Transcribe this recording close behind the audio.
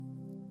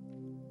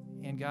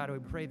And God, I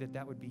would pray that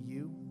that would be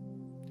you,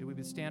 that we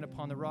would stand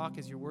upon the rock,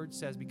 as your word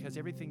says, because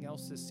everything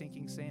else is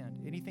sinking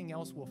sand. Anything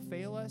else will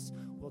fail us,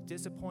 will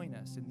disappoint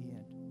us in the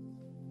end.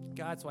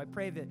 God, so I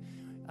pray that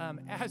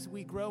as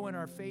we grow in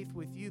our faith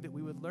with you, that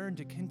we would learn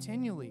to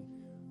continually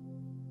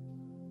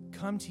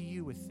come to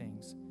you with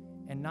things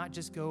and not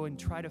just go and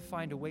try to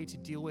find a way to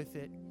deal with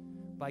it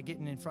by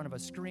getting in front of a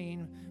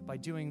screen, by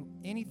doing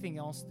anything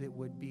else that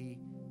would be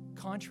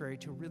contrary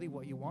to really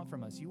what you want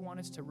from us. You want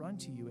us to run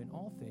to you in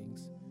all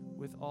things,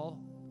 with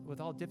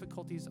all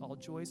difficulties, all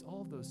joys, all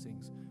of those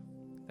things.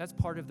 That's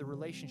part of the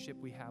relationship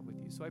we have with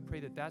you. So I pray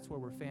that that's where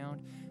we're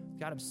found.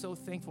 God, I'm so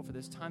thankful for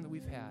this time that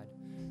we've had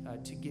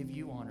to give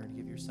you honor, to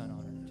give your son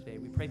honor today.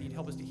 We pray that you'd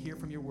help us to hear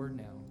from your word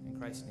now. In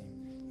Christ's name,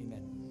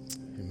 amen.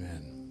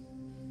 Amen.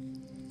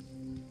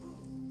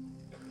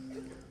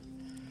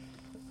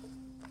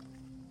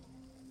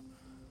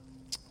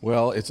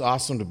 Well, it's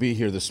awesome to be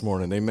here this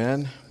morning.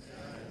 Amen.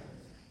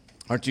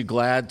 Aren't you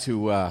glad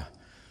to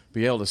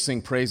be able to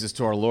sing praises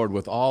to our Lord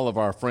with all of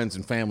our friends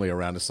and family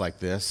around us like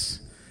this?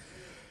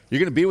 You're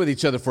going to be with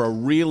each other for a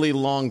really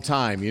long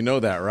time. You know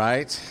that,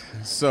 right?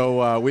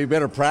 So we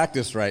better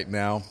practice right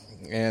now.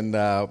 And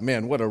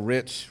man, what a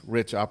rich,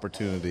 rich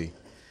opportunity.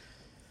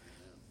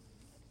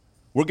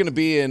 We're going to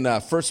be in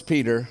 1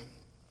 Peter.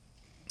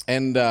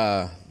 And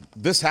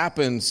this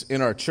happens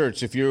in our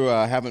church. If you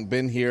haven't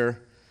been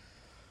here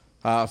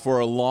for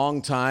a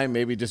long time,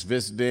 maybe just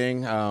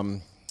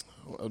visiting,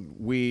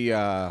 we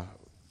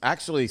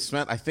actually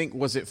spent, I think,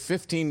 was it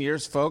 15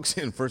 years, folks,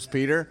 in 1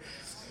 Peter?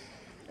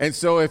 And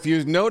so if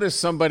you notice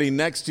somebody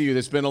next to you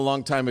that's been a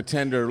long time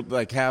attender,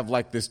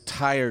 have this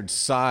tired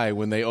sigh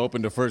when they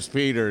open to 1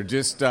 Peter,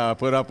 just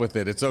put up with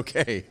it. It's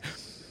okay.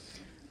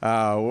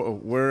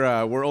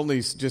 We're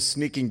only just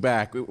sneaking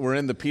back. We're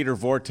in the Peter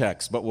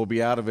vortex, but we'll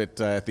be out of it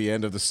at the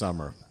end of the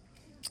summer.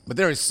 But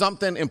there is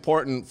something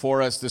important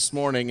for us this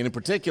morning, and in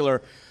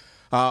particular,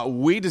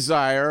 we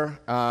desire,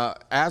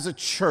 as a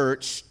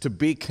church, to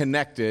be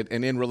connected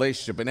and in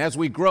relationship. And as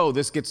we grow,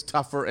 this gets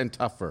tougher and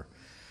tougher.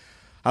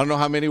 I don't know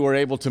how many were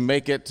able to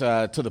make it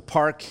to the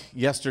park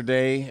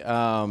yesterday,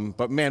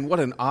 but man, what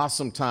an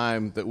awesome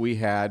time that we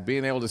had,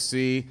 being able to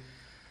see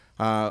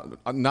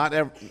not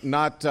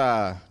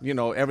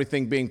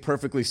everything being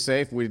perfectly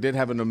safe. We did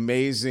have an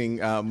amazing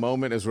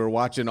moment as we were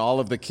watching all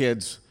of the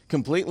kids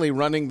completely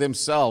running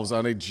themselves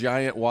on a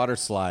giant water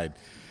slide.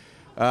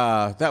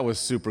 That was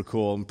super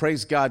cool. And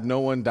praise God,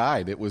 no one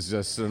died. It was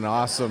just an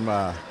awesome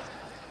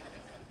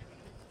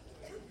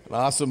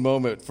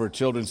moment for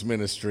children's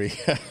ministry.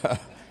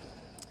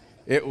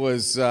 It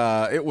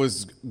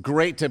was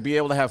great to be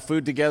able to have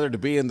food together, to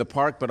be in the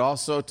park, but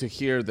also to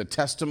hear the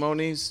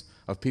testimonies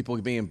of people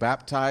being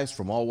baptized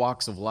from all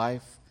walks of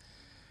life.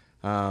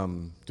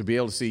 To be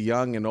able to see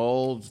young and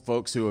old,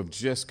 folks who have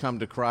just come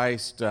to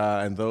Christ,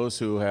 and those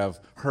who have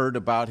heard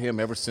about him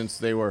ever since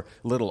they were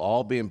little,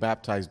 all being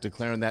baptized,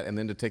 declaring that, and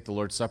then to take the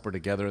Lord's Supper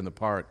together in the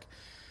park.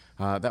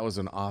 That was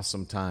an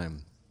awesome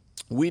time.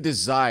 We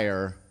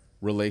desire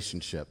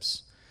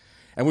relationships,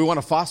 and we want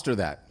to foster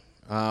that.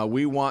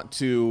 We want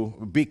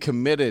to be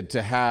committed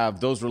to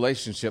have those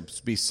relationships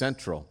be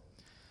central.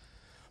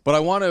 But I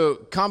want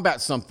to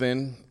combat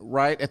something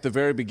right at the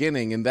very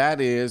beginning, and that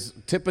is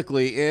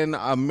typically in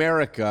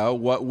America,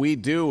 what we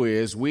do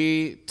is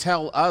we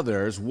tell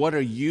others, what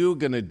are you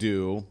going to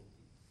do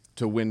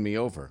to win me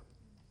over?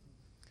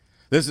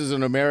 This is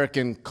an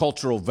American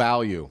cultural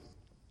value.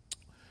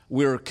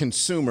 We're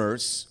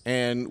consumers,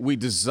 and we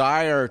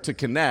desire to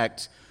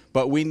connect,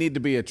 but we need to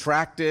be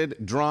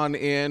attracted, drawn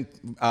in,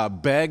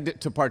 begged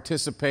to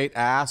participate,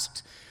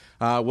 asked.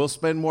 We'll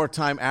spend more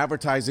time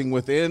advertising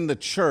within the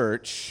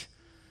church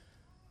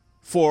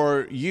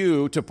for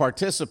you to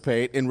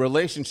participate in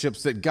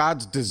relationships that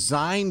God's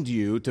designed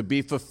you to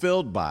be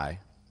fulfilled by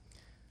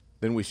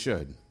than we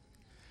should.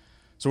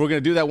 So we're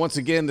going to do that once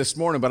again this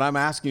morning, but I'm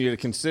asking you to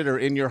consider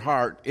in your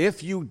heart,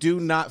 if you do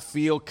not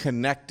feel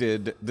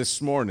connected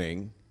this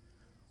morning,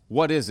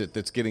 what is it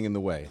that's getting in the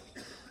way?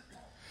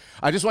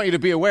 I just want you to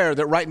be aware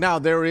that right now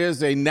there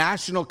is a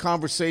national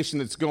conversation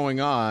that's going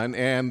on,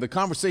 and the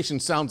conversation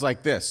sounds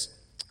like this: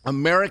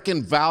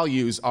 American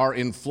values are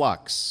in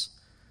flux.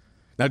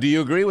 Now, do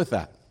you agree with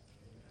that?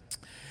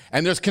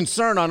 And there's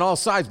concern on all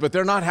sides, but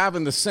they're not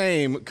having the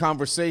same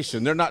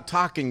conversation. They're not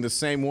talking the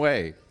same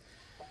way.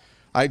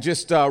 I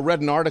just read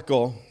an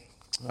article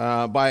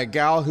by a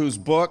gal whose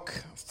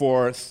book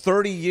for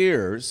 30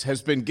 years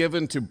has been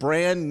given to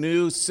brand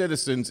new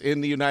citizens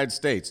in the United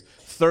States.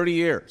 30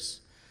 years.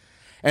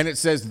 And it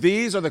says,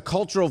 these are the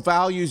cultural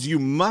values you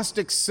must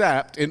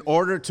accept in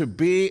order to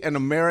be an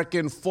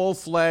American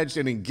full-fledged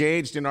and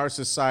engaged in our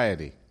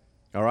society.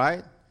 All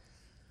right?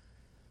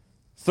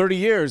 30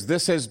 years,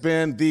 this has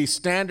been the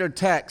standard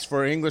text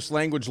for English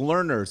language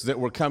learners that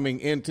were coming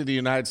into the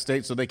United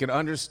States so they could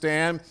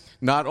understand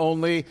not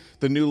only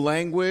the new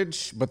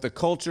language, but the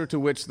culture to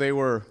which they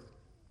were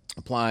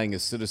applying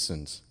as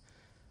citizens.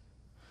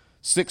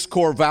 6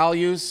 core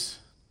values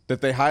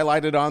that they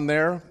highlighted on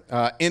there: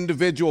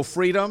 individual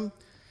freedom,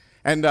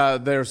 And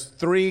there's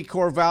 3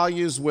 core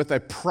values with a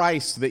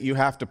price that you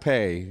have to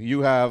pay.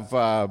 You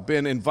have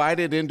been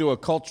invited into a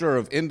culture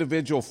of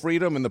individual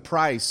freedom, and the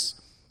price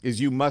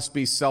is you must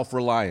be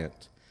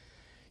self-reliant.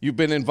 You've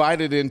been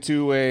invited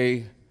into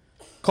a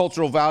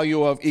cultural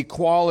value of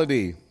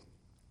equality,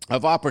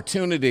 of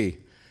opportunity,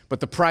 but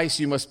the price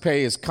you must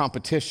pay is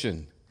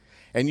competition.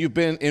 And you've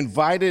been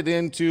invited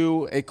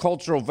into a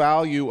cultural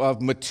value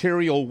of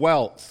material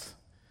wealth,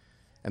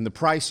 and the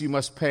price you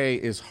must pay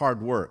is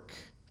hard work.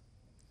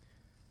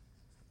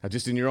 Now,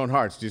 just in your own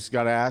hearts, you just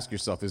got to ask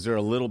yourself, is there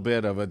a little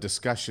bit of a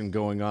discussion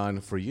going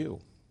on for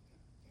you?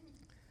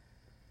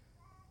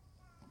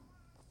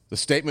 The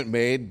statement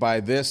made by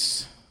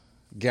this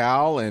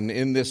gal and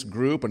in this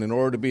group, and in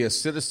order to be a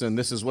citizen,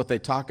 this is what they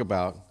talk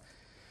about.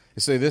 They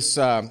say this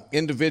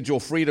individual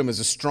freedom is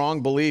a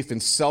strong belief in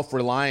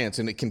self-reliance,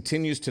 and it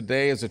continues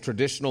today as a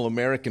traditional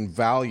American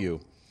value.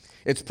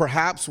 It's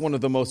perhaps one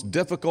of the most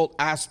difficult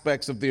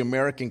aspects of the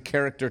American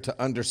character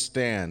to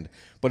understand,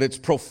 but it's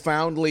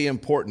profoundly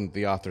important,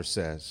 the author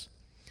says.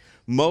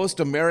 Most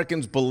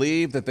Americans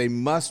believe that they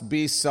must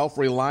be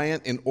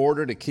self-reliant in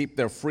order to keep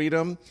their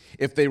freedom.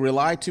 If they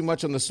rely too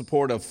much on the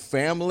support of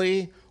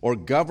family or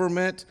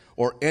government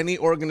or any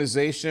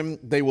organization,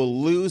 they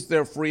will lose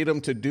their freedom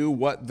to do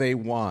what they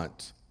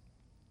want.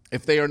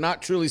 If they are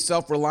not truly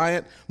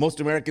self-reliant, most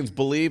Americans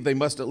believe they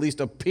must at least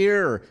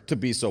appear to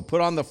be so,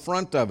 put on the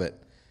front of it.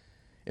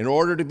 In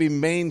order to be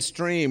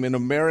mainstream in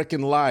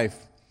American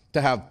life, to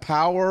have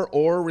power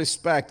or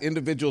respect,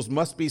 individuals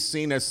must be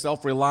seen as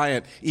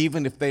self-reliant,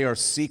 even if they are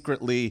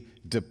secretly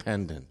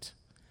dependent.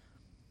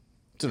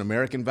 It's an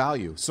American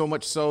value, so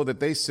much so that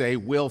they say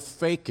we'll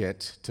fake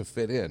it to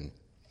fit in.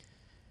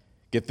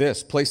 Get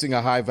this, placing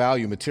a high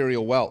value,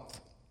 material wealth,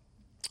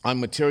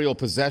 on material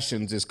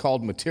possessions is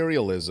called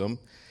materialism.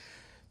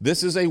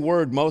 This is a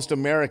word most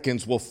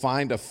Americans will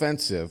find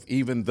offensive,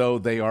 even though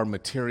they are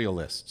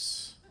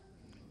materialists.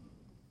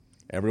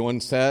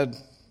 Everyone said,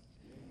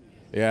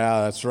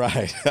 yeah, that's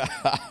right.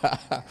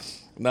 I'm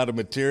not a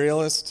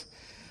materialist.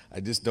 I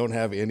just don't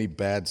have any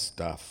bad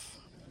stuff.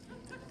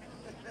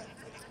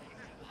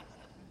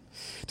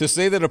 To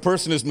say that a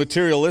person is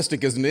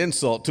materialistic is an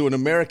insult. To an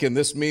American,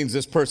 this means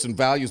this person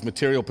values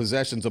material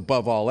possessions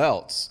above all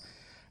else.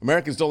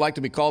 Americans don't like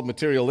to be called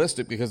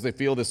materialistic because they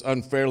feel this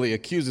unfairly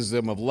accuses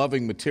them of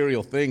loving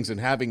material things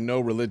and having no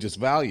religious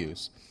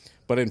values.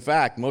 But in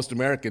fact, most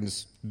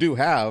Americans do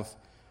have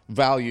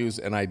values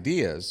and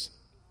ideas.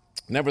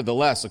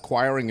 Nevertheless,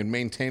 acquiring and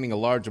maintaining a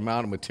large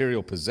amount of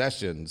material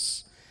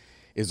possessions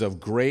is of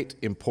great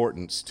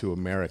importance to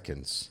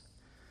Americans.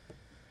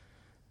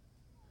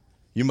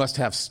 You must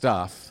have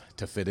stuff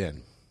to fit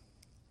in.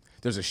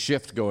 There's a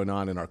shift going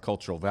on in our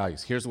cultural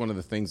values. Here's one of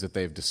the things that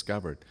they've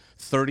discovered.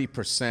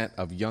 30%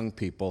 of young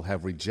people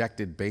have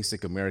rejected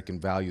basic American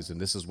values, and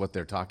this is what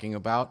they're talking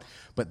about,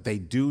 but they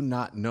do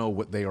not know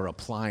what they are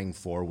applying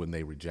for when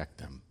they reject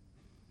them.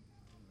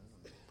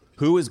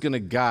 Who is going to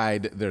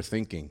guide their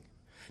thinking?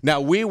 Now,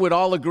 we would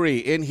all agree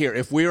in here,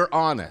 if we are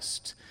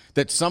honest,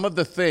 that some of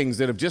the things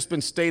that have just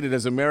been stated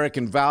as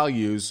American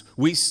values,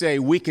 we say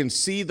we can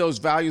see those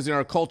values in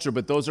our culture,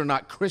 but those are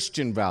not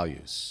Christian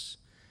values.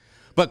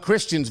 But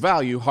Christians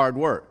value hard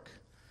work.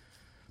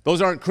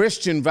 Those aren't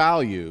Christian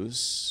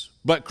values,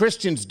 but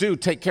Christians do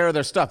take care of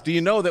their stuff. Do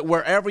you know that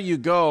wherever you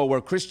go,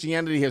 where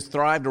Christianity has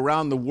thrived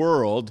around the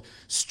world,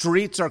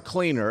 streets are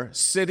cleaner,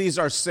 cities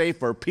are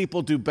safer,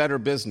 people do better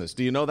business?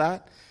 Do you know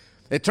that?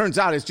 It turns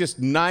out it's just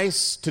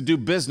nice to do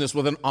business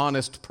with an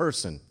honest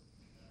person,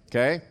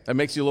 okay? That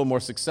makes you a little more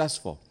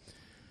successful.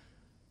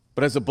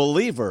 But as a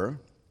believer,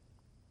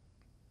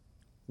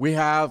 we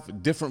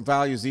have different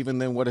values even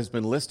than what has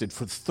been listed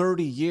for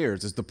 30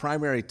 years as the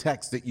primary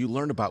text that you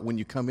learn about when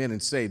you come in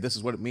and say, this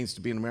is what it means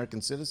to be an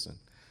American citizen.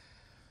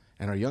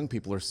 And our young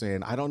people are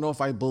saying, I don't know if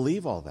I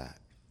believe all that.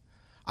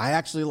 I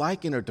actually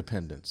like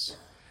interdependence.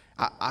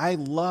 I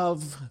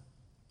love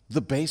the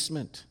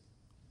basement.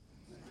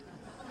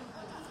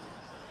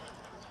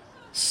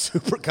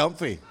 Super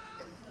comfy.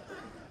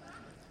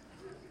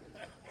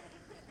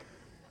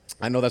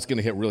 I know that's going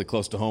to hit really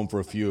close to home for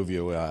a few of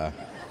you.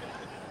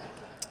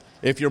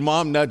 If your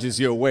mom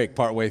nudges you awake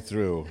partway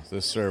through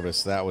this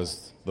service, that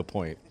was the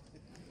point.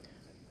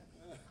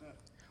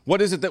 What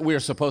is it that we are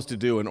supposed to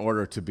do in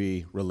order to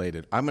be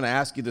related? I'm going to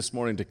ask you this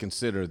morning to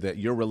consider that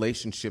your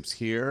relationships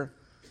here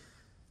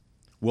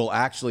will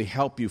actually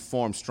help you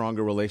form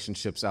stronger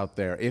relationships out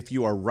there. If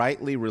you are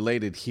rightly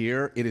related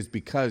here, it is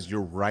because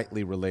you're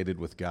rightly related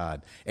with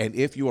God. And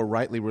if you are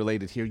rightly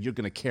related here, you're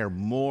going to care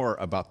more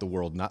about the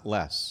world, not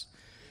less.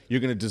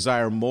 You're going to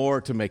desire more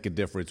to make a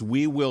difference.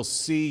 We will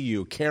see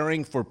you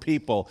caring for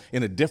people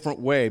in a different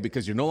way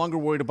because you're no longer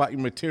worried about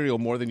your material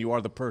more than you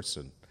are the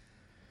person.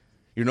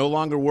 You're no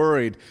longer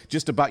worried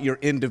just about your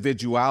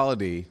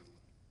individuality.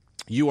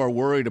 You are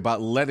worried about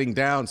letting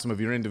down some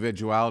of your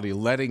individuality,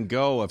 letting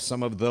go of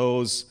some of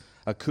those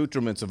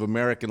accoutrements of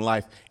American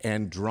life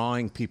and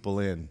drawing people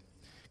in.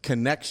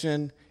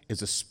 Connection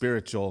is a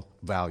spiritual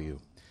value.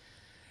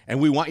 And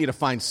we want you to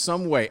find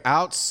some way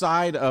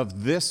outside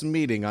of this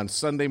meeting on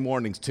Sunday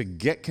mornings to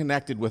get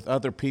connected with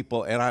other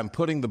people, and I'm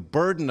putting the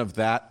burden of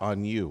that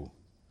on you.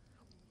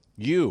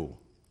 You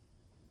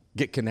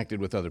get connected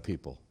with other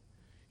people.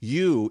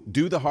 You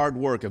do the hard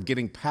work of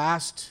getting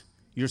past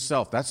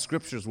yourself. That's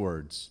Scripture's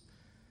words.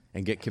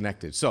 And get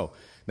connected. So,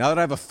 now that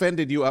I've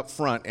offended you up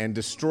front and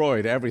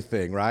destroyed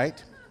everything,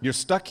 right? You're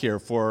stuck here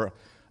for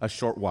a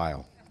short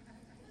while.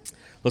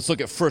 Let's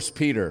look at 1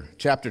 Peter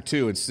chapter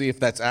 2 and see if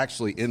that's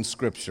actually in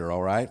Scripture,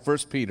 all right? 1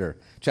 Peter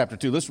chapter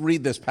 2. Let's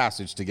read this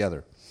passage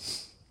together.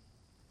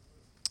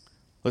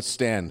 Let's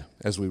stand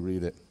as we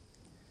read it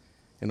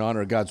in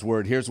honor of God's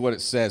word. Here's what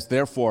it says.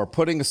 Therefore,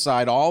 putting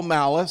aside all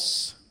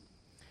malice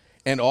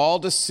and all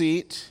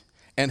deceit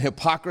and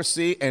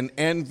hypocrisy and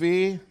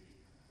envy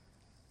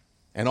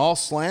and all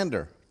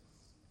slander,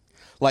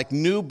 like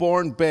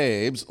newborn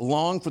babes,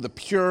 long for the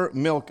pure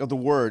milk of the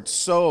word,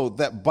 so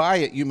that by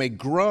it you may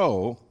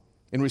grow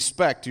in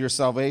respect to your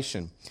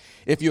salvation,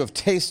 if you have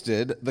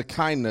tasted the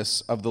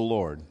kindness of the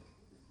Lord.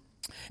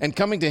 And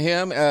coming to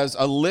him as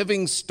a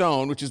living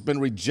stone, which has been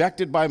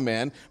rejected by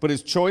men, but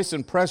is choice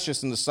and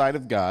precious in the sight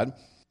of God,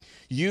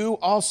 you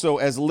also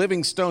as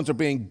living stones are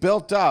being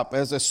built up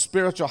as a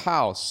spiritual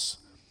house,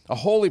 a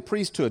holy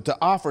priesthood, to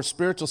offer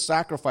spiritual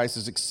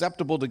sacrifices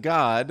acceptable to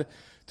God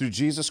through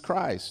Jesus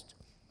Christ.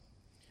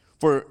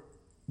 For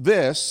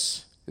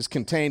this is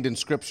contained in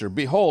Scripture.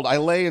 Behold, I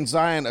lay in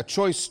Zion a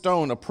choice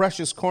stone, a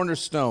precious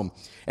cornerstone,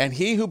 and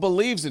he who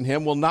believes in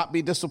him will not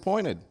be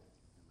disappointed.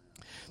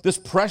 This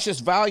precious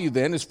value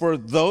then is for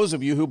those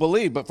of you who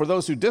believe, but for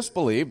those who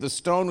disbelieve, the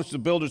stone which the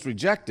builders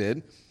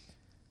rejected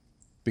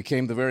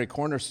became the very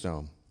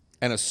cornerstone,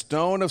 and a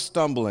stone of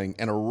stumbling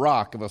and a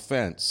rock of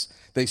offense.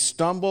 They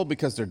stumble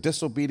because they're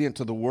disobedient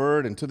to the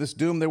word, and to this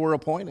doom they were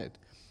appointed.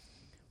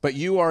 But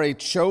you are a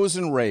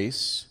chosen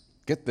race,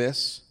 get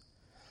this,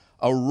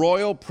 a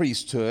royal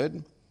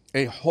priesthood,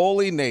 a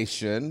holy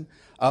nation,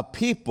 a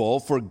people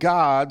for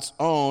God's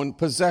own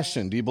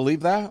possession. Do you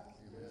believe that?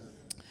 Amen.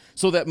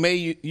 So that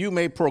you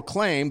may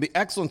proclaim the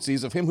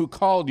excellencies of him who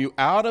called you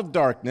out of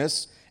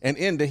darkness and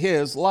into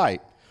his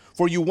light.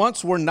 For you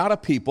once were not a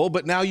people,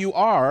 but now you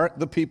are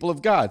the people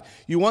of God.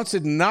 You once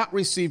had not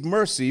received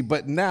mercy,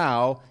 but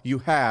now you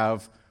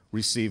have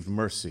received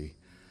mercy.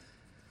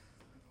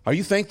 Are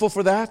you thankful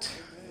for that?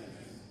 Amen.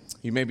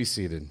 You may be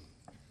seated.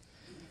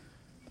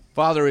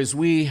 Father, as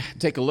we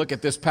take a look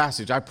at this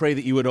passage, I pray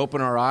that you would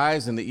open our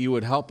eyes and that you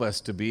would help us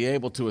to be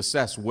able to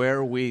assess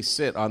where we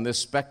sit on this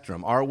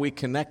spectrum. Are we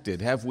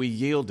connected? Have we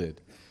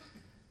yielded?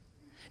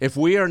 If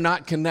we are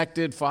not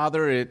connected,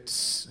 Father,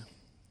 it's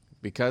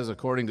because,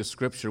 according to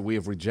Scripture, we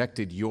have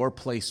rejected your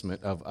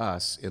placement of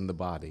us in the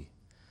body.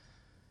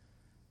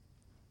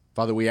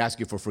 Father, we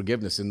ask you for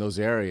forgiveness in those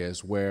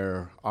areas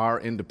where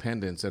our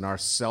independence and our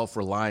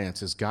self-reliance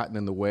has gotten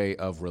in the way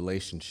of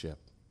relationship.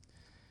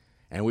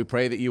 And we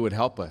pray that you would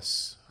help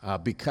us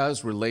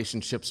because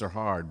relationships are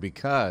hard,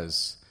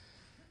 because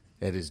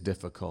it is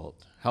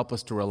difficult. Help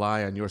us to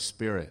rely on your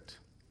Spirit,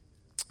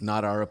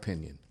 not our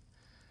opinion.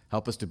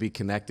 Help us to be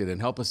connected,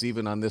 and help us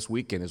even on this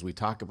weekend as we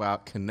talk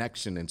about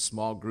connection in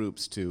small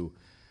groups to,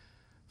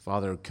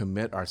 Father,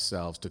 commit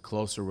ourselves to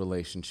closer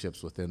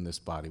relationships within this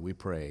body. We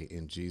pray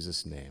in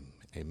Jesus' name.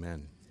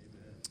 Amen.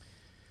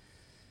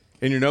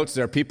 In your notes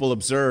there, people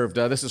observed,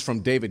 this is from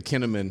David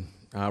Kinnaman,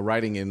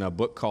 writing in a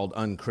book called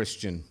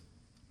Unchristian.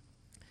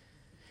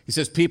 He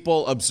says,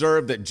 people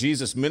observed that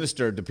Jesus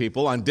ministered to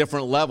people on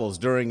different levels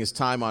during his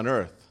time on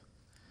earth,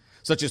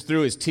 such as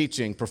through his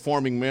teaching,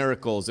 performing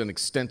miracles, and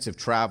extensive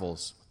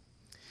travels.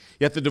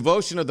 Yet the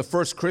devotion of the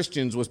first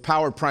Christians was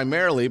powered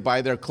primarily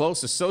by their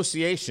close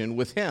association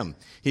with him.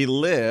 He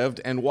lived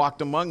and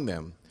walked among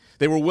them.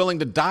 They were willing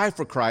to die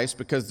for Christ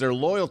because their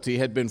loyalty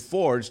had been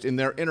forged in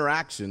their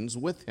interactions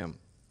with him.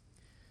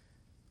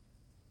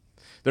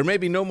 There may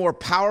be no more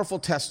powerful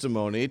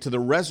testimony to the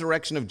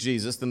resurrection of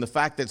Jesus than the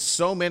fact that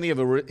so many of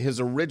his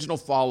original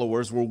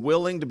followers were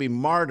willing to be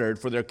martyred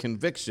for their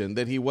conviction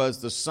that he was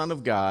the Son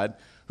of God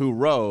who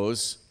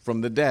rose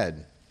from the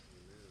dead.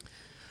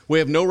 We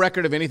have no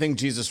record of anything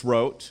Jesus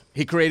wrote.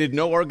 He created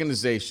no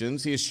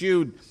organizations. He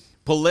eschewed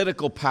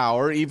political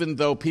power, even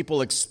though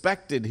people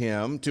expected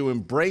him to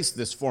embrace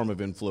this form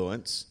of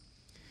influence.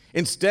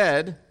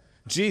 Instead,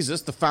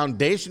 Jesus, the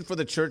foundation for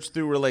the church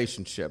through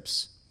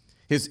relationships,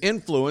 his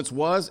influence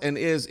was and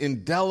is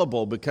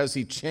indelible because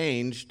he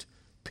changed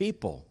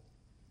people.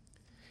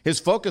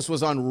 His focus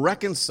was on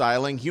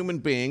reconciling human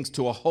beings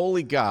to a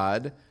holy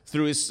God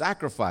through his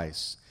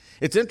sacrifice.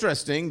 It's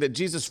interesting that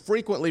Jesus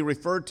frequently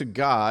referred to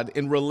God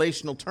in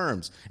relational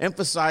terms,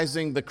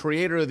 emphasizing the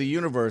creator of the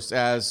universe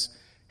as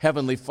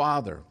Heavenly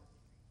Father.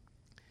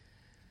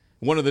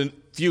 One of the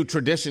few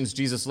traditions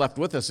Jesus left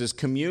with us is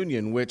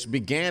communion, which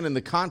began in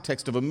the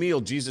context of a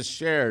meal Jesus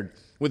shared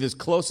with his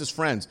closest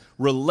friends.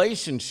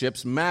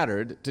 Relationships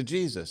mattered to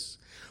Jesus.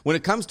 When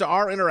it comes to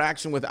our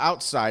interaction with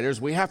outsiders,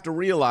 we have to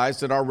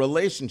realize that our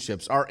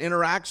relationships, our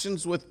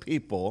interactions with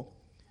people,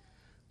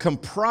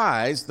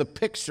 comprise the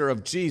picture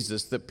of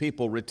Jesus that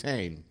people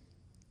retain.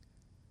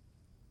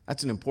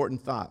 That's an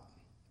important thought.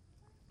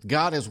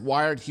 God has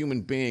wired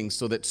human beings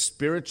so that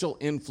spiritual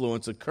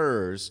influence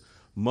occurs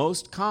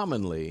most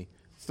commonly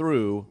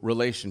through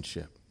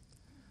relationship.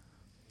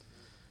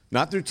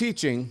 Not through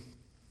teaching,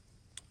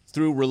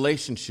 through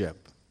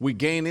relationship. We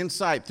gain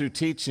insight through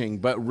teaching,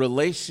 but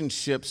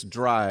relationships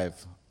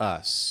drive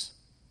us,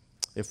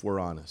 if we're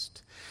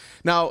honest.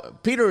 Now,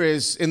 Peter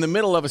is in the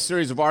middle of a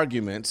series of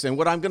arguments, and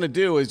what I'm going to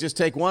do is just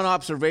take one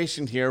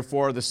observation here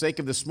for the sake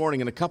of this morning.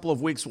 In a couple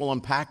of weeks, we'll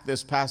unpack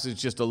this passage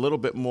just a little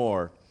bit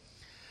more.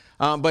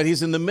 But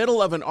he's in the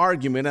middle of an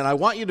argument, and I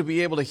want you to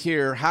be able to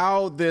hear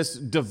how this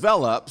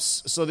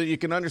develops so that you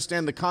can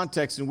understand the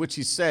context in which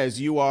he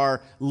says you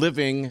are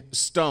living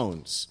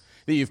stones.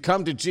 That you've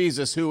come to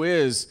Jesus, who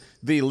is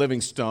the living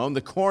stone,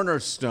 the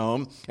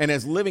cornerstone, and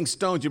as living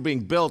stones, you're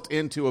being built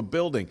into a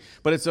building.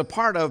 But it's a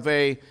part of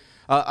a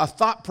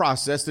thought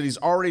process that he's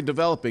already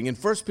developing. In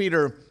 1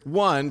 Peter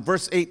 1,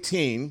 verse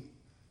 18,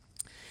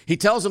 he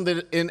tells them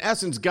that, in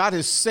essence, God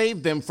has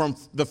saved them from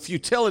the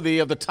futility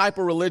of the type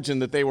of religion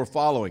that they were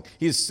following.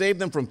 He has saved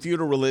them from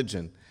futile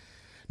religion,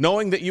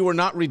 knowing that you were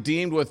not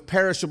redeemed with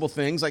perishable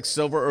things like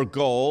silver or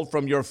gold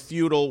from your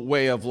futile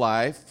way of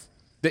life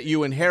that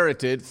you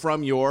inherited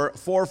from your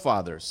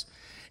forefathers.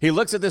 He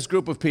looks at this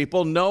group of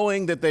people,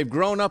 knowing that they've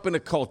grown up in a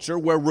culture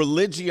where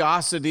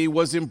religiosity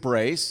was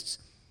embraced.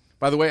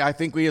 By the way, I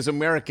think we as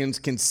Americans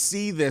can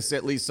see this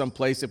at least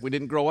someplace if we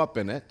didn't grow up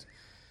in it.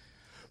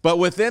 But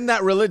within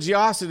that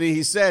religiosity,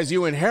 he says,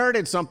 you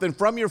inherited something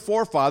from your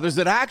forefathers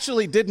that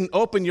actually didn't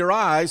open your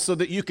eyes so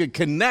that you could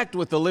connect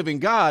with the living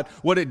God.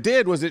 What it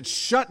did was it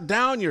shut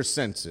down your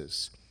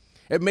senses.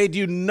 It made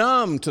you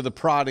numb to the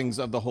proddings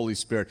of the Holy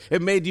Spirit.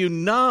 It made you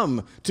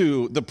numb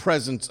to the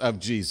presence of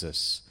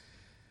Jesus.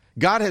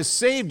 God has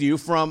saved you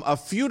from a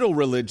futile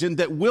religion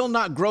that will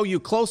not grow you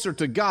closer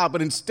to God,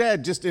 but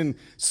instead just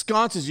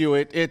ensconces you,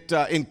 it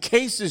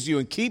encases you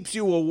and keeps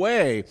you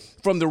away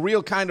from the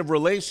real kind of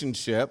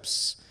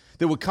relationships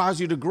that would cause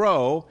you to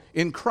grow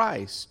in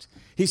Christ.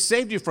 He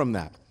saved you from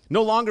that.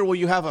 No longer will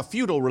you have a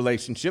futile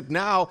relationship.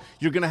 Now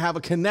you're going to have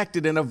a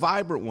connected and a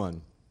vibrant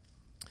one.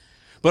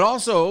 But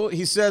also,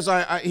 he says,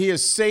 he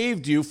has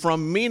saved you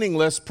from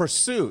meaningless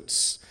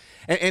pursuits.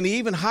 And he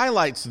even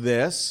highlights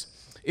this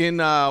in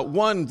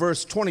 1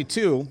 verse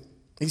 22.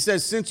 He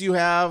says, since you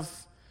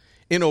have,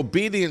 in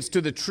obedience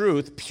to the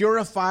truth,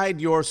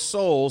 purified your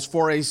souls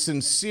for a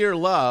sincere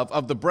love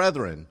of the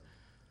brethren,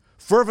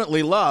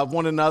 fervently love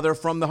one another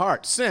from the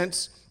heart.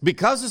 Since,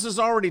 because this is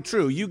already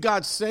true, you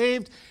got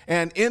saved,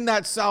 and in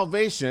that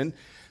salvation,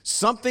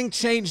 something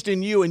changed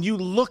in you, and you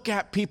look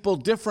at people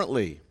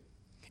differently.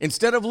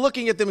 Instead of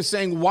looking at them and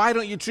saying, why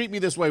don't you treat me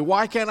this way?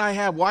 Why can't I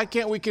have? Why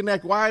can't we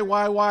connect?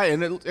 Why?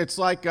 And it's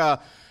like,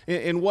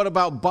 in What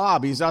About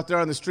Bob? He's out there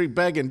on the street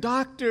begging,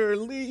 Dr.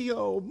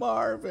 Leo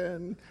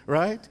Marvin,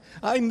 right?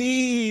 I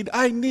need.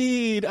 Why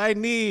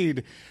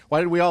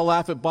did we all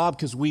laugh at Bob?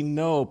 Because we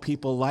know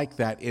people like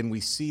that and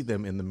we see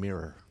them in the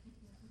mirror.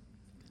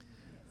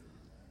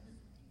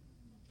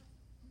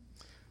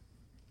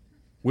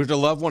 We're to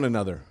love one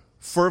another.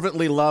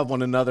 Fervently love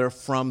one another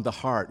from the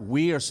heart.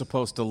 We are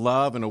supposed to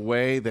love in a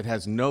way that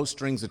has no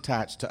strings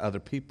attached to other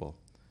people.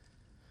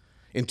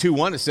 In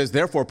 2:1 it says,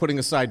 therefore, putting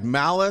aside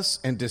malice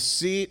and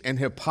deceit and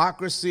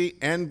hypocrisy,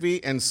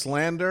 envy and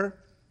slander.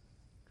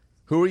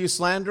 Who are you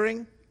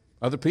slandering?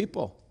 Other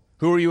people.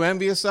 Who are you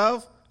envious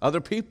of? Other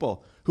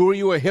people. Who are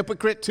you a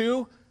hypocrite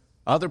to?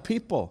 Other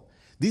people.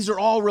 These are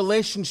all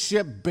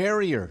relationship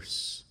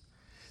barriers.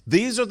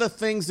 These are the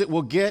things that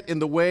will get in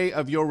the way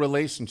of your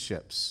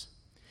relationships.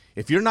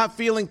 If you're not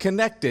feeling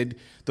connected,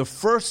 the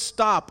first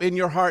stop in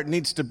your heart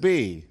needs to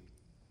be,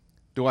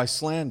 do I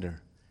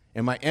slander?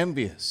 Am I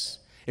envious?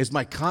 Is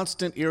my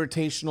constant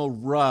irritational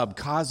rub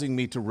causing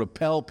me to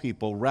repel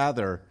people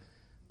rather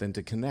than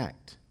to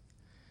connect?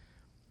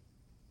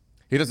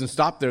 He doesn't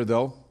stop there,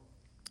 though.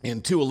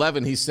 In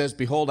 2:11, he says,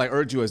 behold, I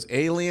urge you as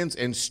aliens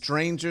and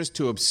strangers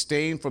to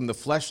abstain from the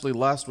fleshly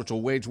lust which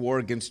will wage war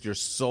against your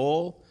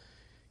soul.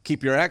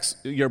 Keep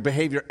your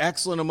behavior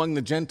excellent among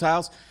the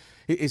Gentiles.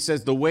 It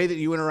says the way that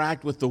you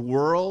interact with the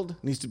world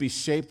needs to be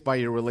shaped by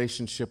your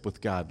relationship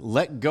with God.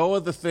 Let go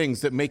of the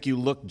things that make you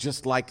look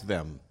just like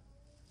them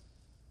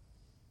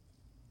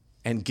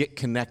and get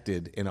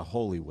connected in a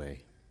holy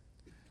way.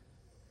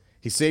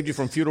 He saved you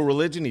from futile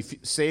religion. He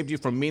saved you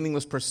from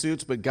meaningless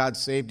pursuits, but God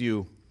saved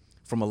you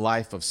from a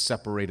life of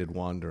separated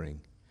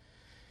wandering.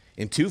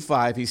 In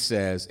 2:5, he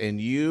says,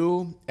 and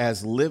you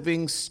as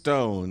living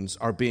stones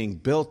are being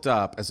built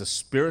up as a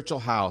spiritual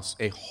house,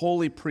 a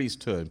holy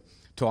priesthood,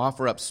 to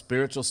offer up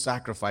spiritual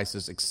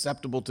sacrifices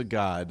acceptable to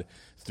God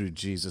through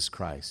Jesus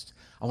Christ.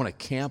 I want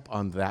to camp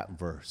on that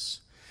verse.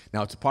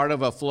 Now, it's part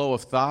of a flow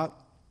of thought.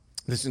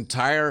 This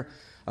entire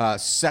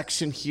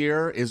section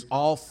here is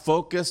all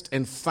focused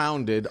and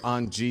founded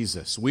on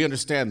Jesus. We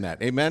understand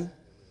that. Amen?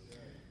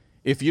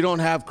 If you don't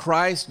have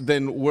Christ,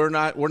 then we're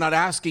not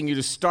asking you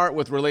to start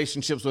with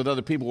relationships with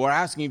other people. We're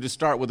asking you to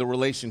start with a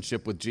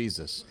relationship with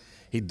Jesus.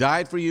 He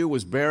died for you,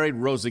 was buried,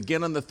 rose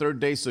again on the third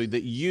day so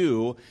that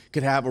you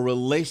could have a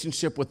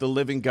relationship with the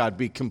living God,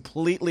 be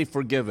completely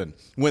forgiven.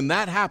 When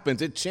that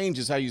happens, it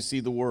changes how you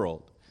see the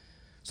world.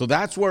 So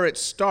that's where it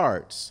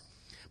starts.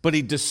 But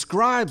he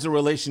describes a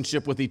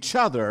relationship with each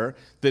other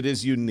that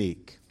is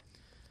unique.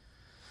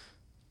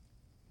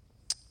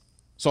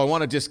 So I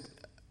want to just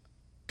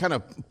kind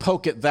of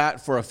poke at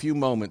that for a few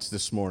moments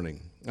this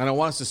morning. And I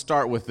want us to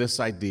start with this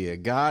idea.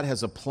 God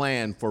has a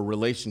plan for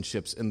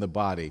relationships in the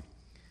body.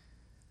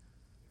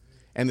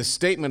 And the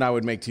statement I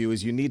would make to you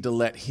is you need to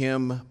let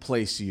him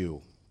place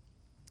you.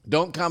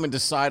 Don't come and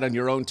decide on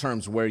your own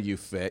terms where you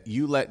fit.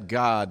 You let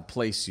God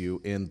place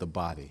you in the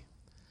body.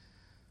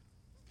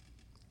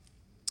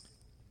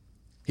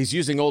 He's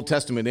using Old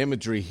Testament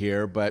imagery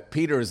here, but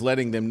Peter is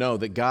letting them know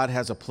that God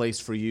has a place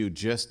for you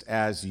just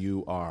as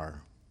you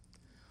are.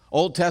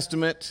 Old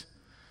Testament,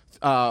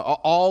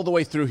 all the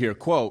way through here,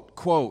 quote,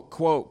 quote,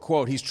 quote,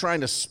 quote. He's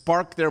trying to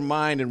spark their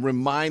mind and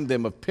remind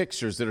them of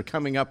pictures that are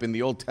coming up in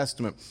the Old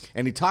Testament.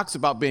 And he talks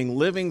about being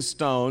living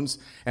stones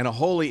and a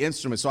holy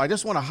instrument. So I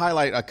just want to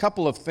highlight a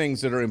couple of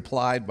things that are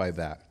implied by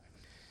that.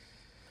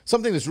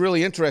 Something that's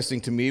really interesting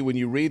to me when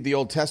you read the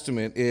Old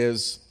Testament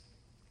is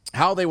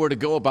how they were to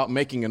go about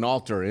making an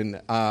altar.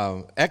 In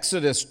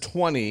Exodus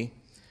 20,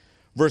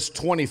 verse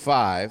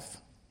 25,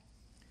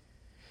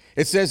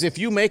 it says, "If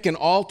you make an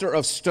altar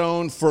of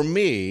stone for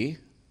me,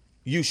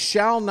 you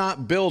shall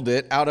not build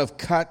it out of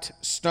cut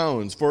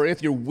stones. For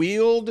if you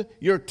wield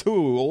your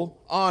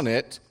tool on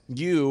it,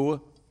 you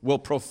will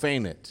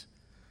profane it."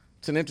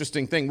 It's an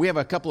interesting thing. We have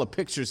a couple of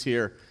pictures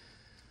here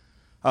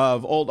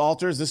of old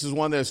altars. This is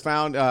one that is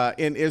found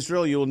in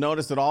Israel. You will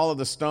notice that all of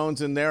the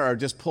stones in there are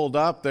just pulled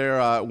up. They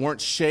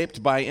weren't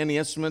shaped by any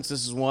instruments.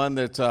 This is one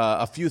that's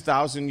a few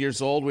thousand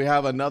years old. We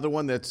have another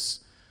one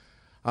that's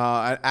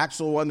an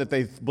actual one that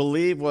they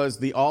believe was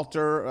the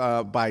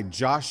altar by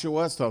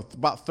Joshua, so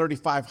about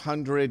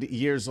 3,500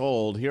 years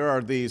old. Here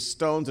are these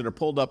stones that are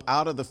pulled up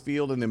out of the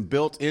field and then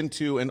built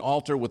into an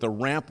altar with a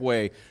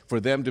rampway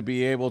for them to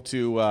be able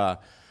to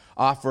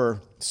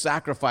offer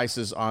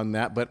sacrifices on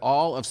that, but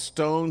all of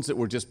stones that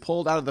were just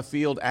pulled out of the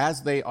field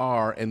as they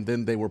are, and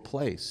then they were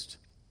placed.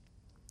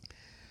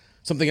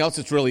 Something else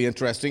that's really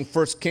interesting,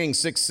 1 Kings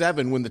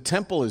 6:7, when the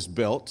temple is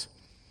built,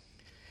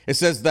 it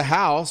says, "The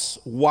house,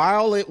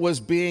 while it was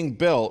being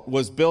built,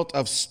 was built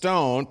of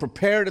stone,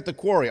 prepared at the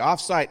quarry,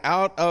 off-site,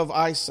 out of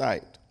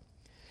eyesight.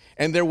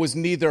 And there was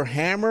neither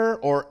hammer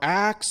or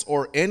axe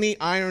or any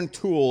iron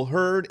tool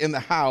heard in the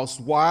house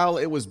while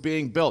it was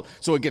being built."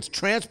 So it gets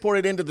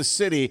transported into the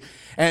city.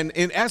 And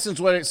in essence,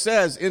 what it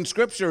says in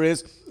Scripture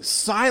is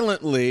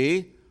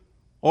silently,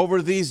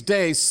 over these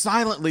days,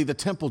 silently the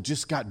temple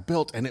just got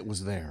built and it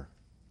was there.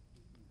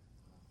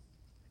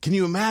 Can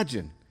you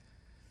imagine?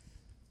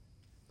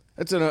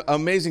 It's an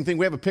amazing thing.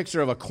 We have a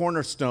picture of a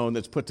cornerstone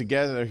that's put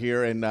together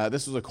here, and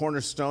this was a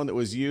cornerstone that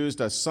was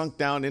used, sunk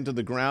down into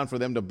the ground for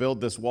them to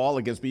build this wall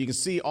against. But you can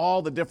see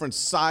all the different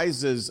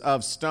sizes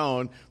of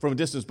stone from a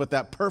distance, but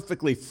that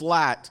perfectly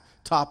flat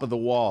top of the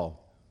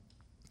wall.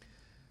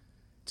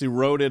 It's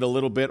eroded a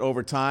little bit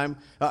over time.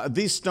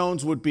 These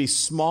stones would be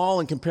small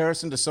in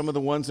comparison to some of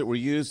the ones that were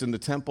used in the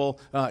temple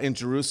in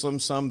Jerusalem.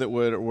 Some that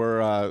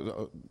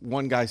were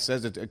one guy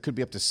says it could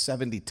be up to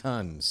 70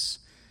 tons.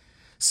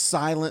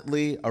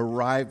 Silently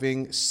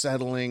arriving,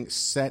 settling,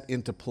 set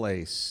into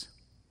place,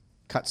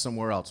 cut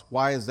somewhere else.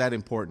 Why is that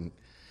important?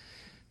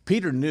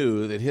 Peter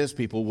knew that his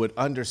people would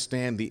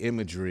understand the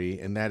imagery,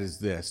 and that is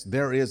this.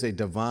 There is a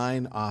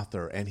divine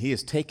author, and he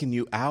has taken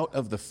you out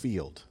of the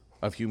field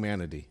of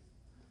humanity.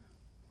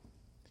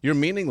 You're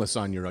meaningless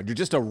on your own. You're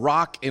just a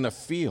rock in a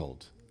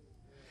field.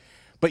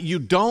 But you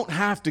don't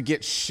have to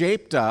get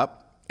shaped up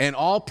and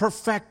all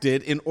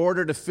perfected in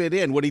order to fit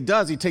in. What he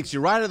does, he takes you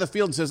right out of the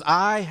field and says,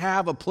 "I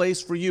have a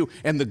place for you."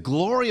 And the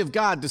glory of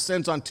God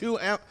descends on two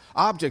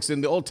objects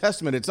in the Old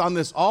Testament. It's on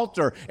this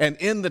altar and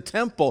in the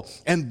temple.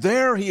 And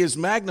there he is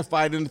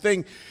magnified in the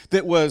thing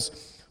that was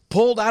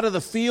pulled out of the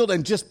field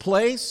and just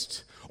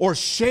placed, or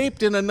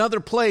shaped in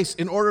another place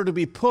in order to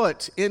be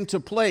put into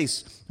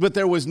place. But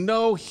there was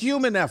no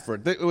human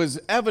effort that was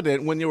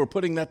evident when you were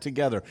putting that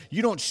together.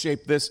 You don't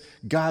shape this,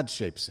 God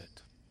shapes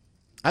it.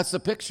 That's the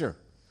picture.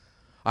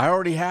 I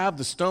already have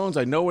the stones.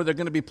 I know where they're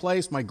going to be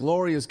placed. My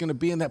glory is going to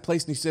be in that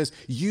place. And he says,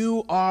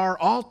 you are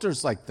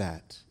altars like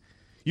that.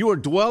 You are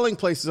dwelling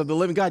places of the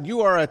living God.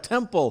 You are a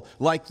temple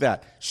like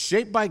that,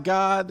 shaped by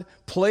God,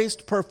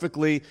 placed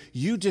perfectly.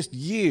 You just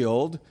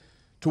yield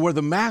to where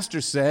the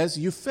master says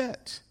you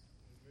fit.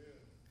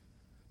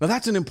 Now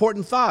that's an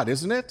important thought,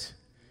 isn't it?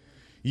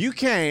 You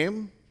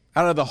came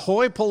out of the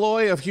hoi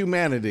polloi of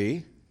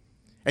humanity,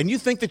 and you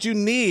think that you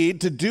need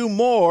to do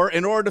more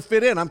in order to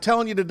fit in. I'm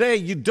telling you today,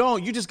 you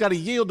don't. You just got to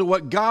yield to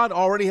what God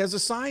already has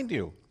assigned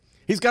you.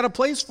 He's got a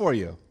place for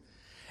you.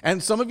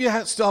 And some of you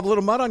still have a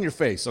little mud on your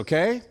face,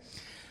 okay?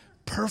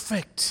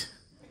 Perfect.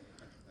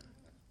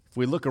 If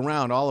we look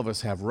around, all of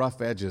us have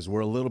rough edges. We're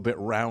a little bit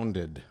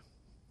rounded.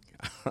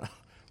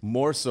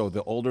 More so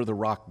the older the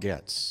rock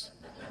gets.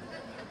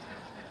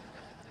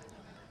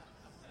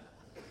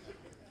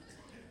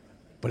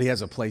 But he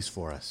has a place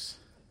for us.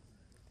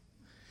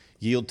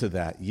 Yield to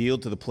that.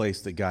 Yield to the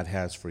place that God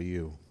has for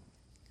you.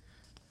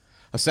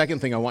 A second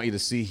thing I want you to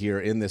see here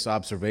in this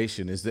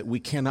observation is that we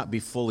cannot be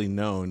fully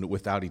known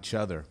without each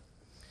other.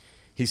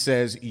 He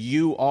says,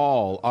 you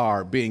all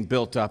are being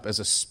built up as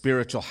a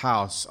spiritual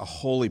house, a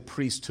holy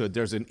priesthood.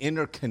 There's an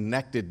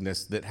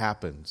interconnectedness that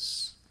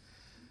happens.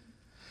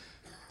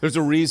 There's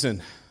a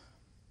reason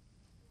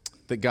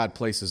that God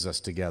places us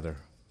together.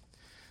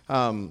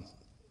 I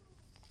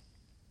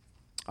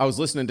was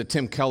listening to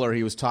Tim Keller.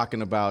 He was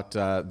talking about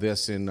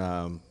this in,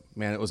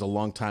 it was a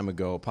long time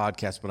ago, a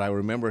podcast, but I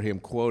remember him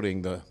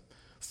quoting the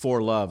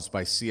Four Loves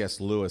by C.S.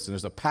 Lewis. And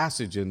there's a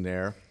passage in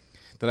there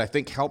that I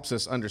think helps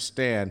us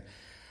understand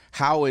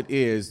how it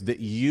is that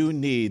you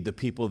need the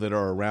people that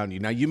are around you.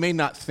 Now, you may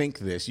not think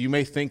this. You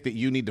may think that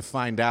you need to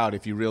find out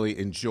if you really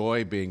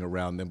enjoy being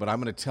around them. But I'm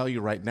going to tell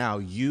you right now,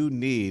 you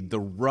need the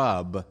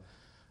rub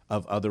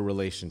of other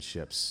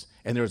relationships.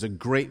 And there's a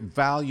great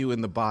value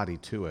in the body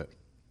to it.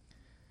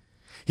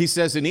 He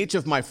says, in each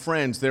of my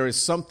friends, there is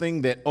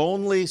something that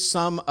only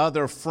some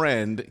other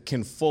friend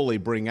can fully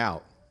bring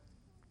out.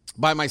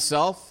 By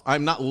myself,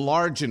 I'm not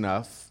large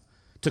enough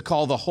to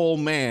call the whole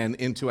man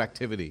into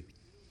activity.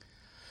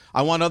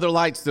 I want other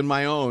lights than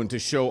my own to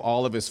show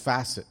all of his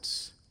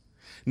facets.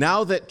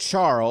 Now that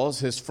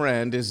Charles, his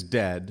friend, is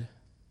dead,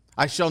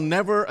 I shall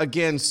never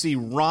again see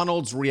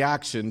Ronald's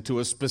reaction to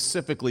a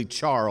specifically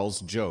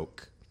Charles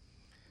joke.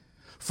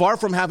 Far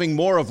from having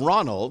more of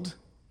Ronald,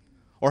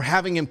 or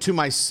having him to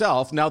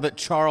myself now that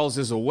Charles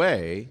is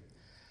away,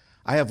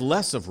 I have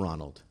less of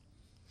Ronald.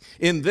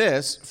 In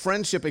this,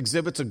 friendship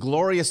exhibits a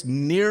glorious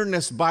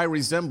nearness by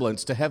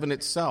resemblance to heaven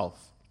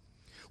itself,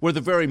 where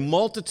the very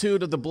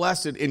multitude of the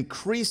blessed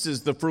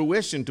increases the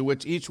fruition to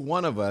which each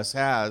one of us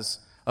has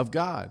of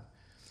God.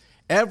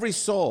 Every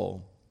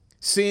soul,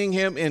 seeing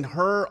him in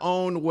her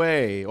own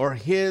way or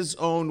his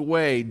own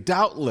way,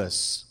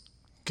 doubtless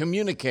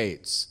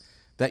communicates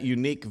that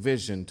unique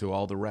vision to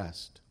all the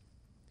rest.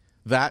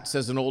 That,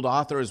 says an old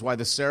author, is why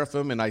the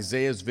seraphim in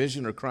Isaiah's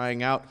vision are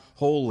crying out,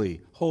 holy,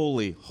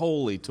 holy,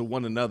 holy to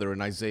one another in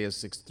Isaiah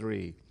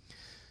 6:3.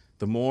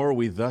 The more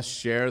we thus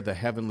share the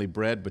heavenly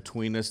bread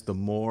between us, the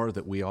more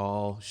that we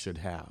all should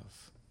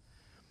have.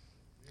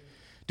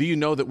 Do you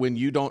know that when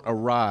you don't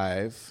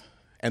arrive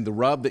and the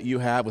rub that you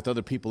have with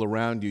other people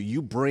around you,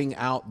 you bring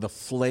out the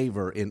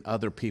flavor in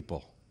other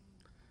people?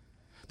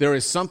 There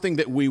is something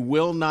that we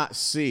will not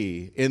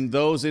see in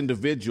those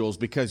individuals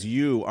because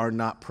you are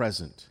not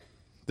present.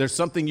 There's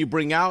something you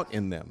bring out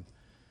in them,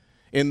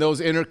 in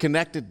those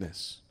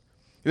interconnectedness.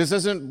 This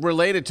isn't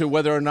related to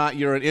whether or not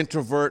you're an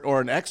introvert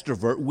or an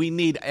extrovert. We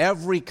need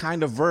every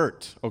kind of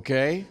vert,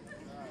 okay?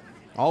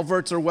 All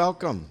verts are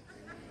welcome.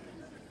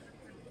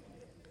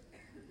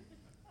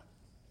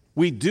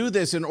 We do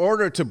this in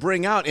order to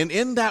bring out, and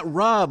in that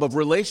rub of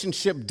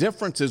relationship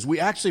differences, we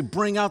actually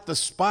bring out the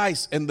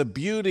spice and the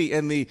beauty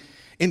and the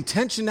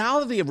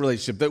intentionality of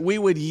relationship, that we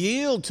would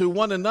yield to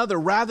one another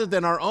rather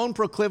than our own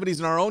proclivities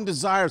and our own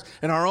desires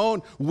and our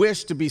own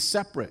wish to be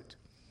separate.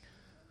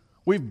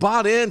 We've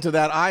bought into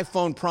that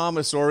iPhone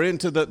promise or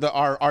into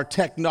our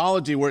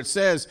technology where it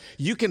says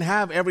you can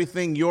have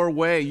everything your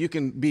way. You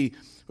can be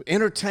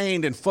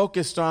entertained and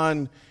focused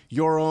on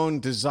your own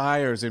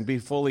desires and be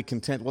fully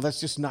content. Well, that's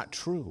just not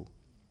true.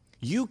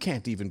 You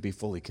can't even be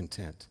fully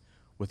content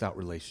without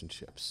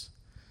relationships.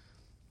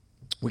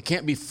 We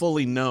can't be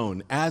fully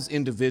known as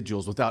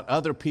individuals without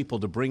other people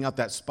to bring out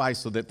that spice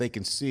so that they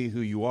can see who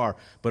you are.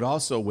 But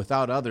also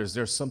without others,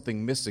 there's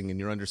something missing in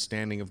your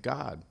understanding of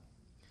God.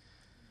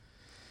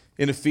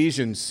 In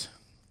Ephesians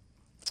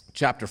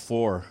chapter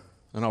 4,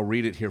 and I'll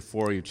read it here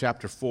for you,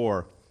 chapter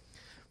 4,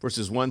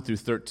 verses 1 through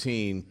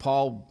 13,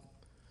 Paul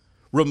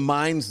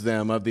reminds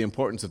them of the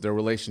importance of their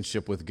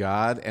relationship with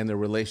God and their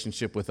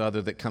relationship with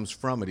others that comes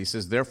from it. He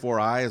says, therefore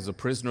I, as a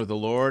prisoner of the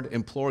Lord,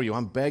 implore you,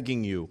 I'm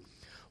begging you,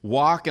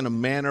 walk in a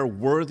manner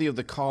worthy of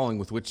the calling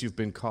with which you've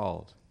been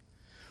called,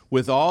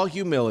 with all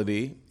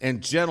humility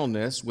and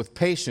gentleness, with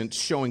patience,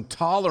 showing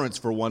tolerance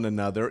for one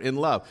another in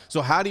love.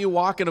 So how do you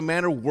walk in a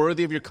manner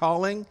worthy of your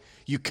calling?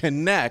 You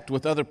connect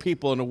with other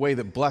people in a way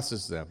that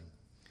blesses them.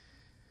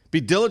 Be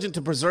diligent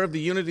to preserve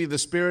the unity of the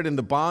Spirit in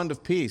the bond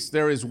of peace.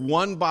 There is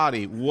one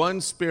body,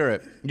 one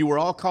Spirit. You were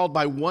all called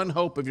by one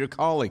hope of your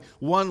calling,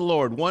 one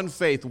Lord, one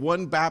faith,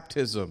 one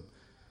baptism,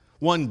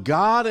 one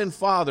God and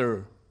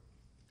Father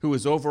who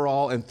is over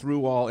all and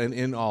through all and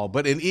in all.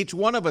 But in each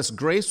one of us,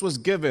 grace was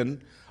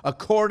given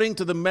according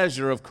to the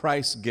measure of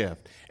Christ's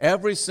gift.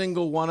 Every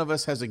single one of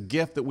us has a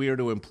gift that we are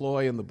to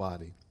employ in the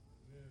body.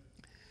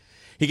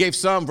 He gave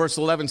some, verse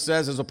 11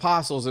 says, as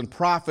apostles and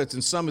prophets,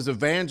 and some as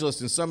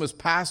evangelists, and some as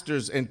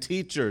pastors and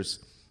teachers,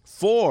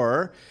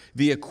 for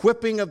the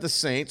equipping of the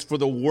saints, for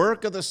the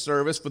work of the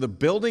service, for the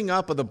building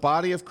up of the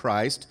body of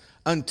Christ,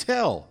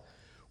 until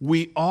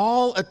we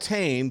all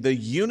attain the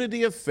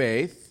unity of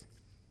faith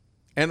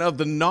and of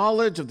the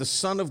knowledge of the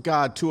Son of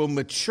God, to a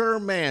mature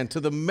man, to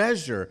the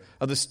measure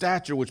of the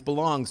stature which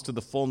belongs to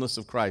the fullness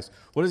of Christ.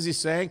 What is he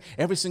saying?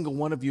 Every single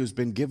one of you has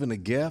been given a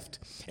gift,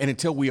 and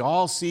until we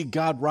all see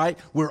God right,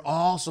 we're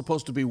all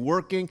supposed to be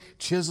working,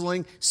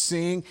 chiseling,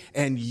 seeing,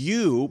 and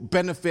you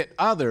benefit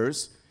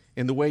others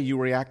in the way you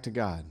react to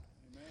God.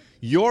 Amen.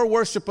 your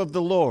worship of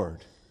the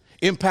Lord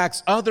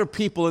impacts other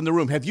people in the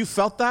room. Have you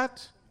felt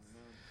that?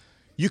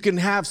 You can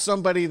have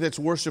somebody that's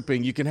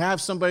worshiping. You can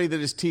have somebody that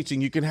is teaching.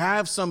 You can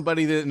have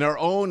somebody that in their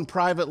own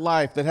private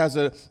life that has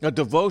a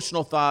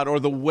devotional thought or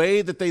the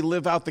way that they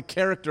live out the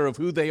character of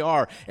who they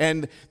are.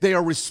 And they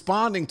are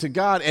responding to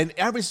God. And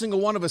every single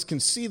one of us can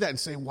see that and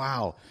say,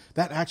 wow,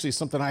 that actually is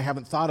something I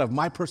haven't thought of.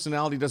 My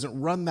personality doesn't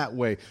run that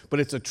way. But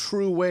it's a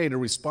true way to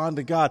respond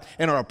to God.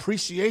 And our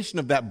appreciation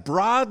of that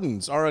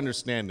broadens our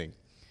understanding.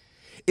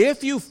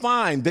 If you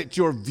find that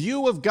your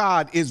view of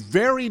God is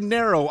very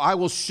narrow, I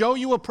will show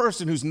you a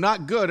person who's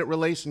not good at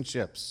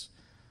relationships.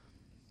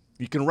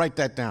 You can write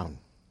that down.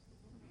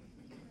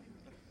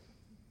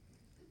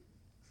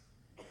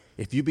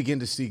 If you begin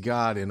to see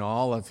God in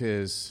all of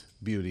his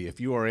beauty, if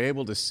you are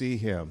able to see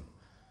him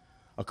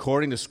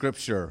according to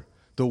Scripture,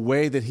 the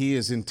way that he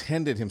has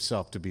intended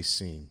himself to be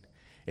seen,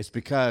 it's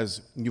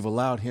because you've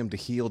allowed him to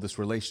heal this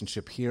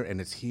relationship here, and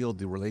it's healed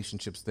the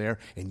relationships there,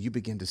 and you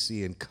begin to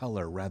see in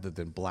color rather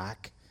than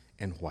black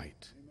and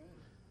white. Amen.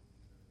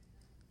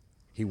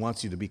 He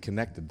wants you to be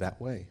connected that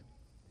way.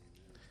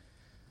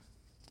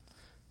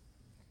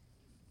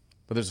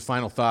 But there's a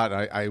final thought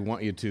I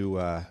want you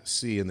to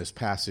see in this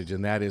passage,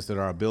 and that is that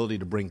our ability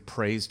to bring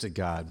praise to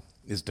God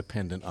is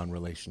dependent on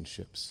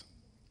relationships.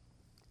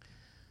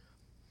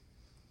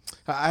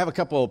 I have a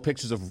couple of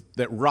pictures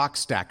that rock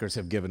stackers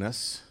have given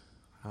us.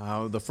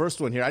 The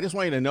first one here, I just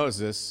want you to notice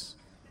this.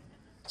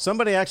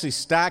 Somebody actually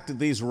stacked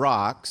these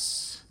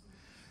rocks,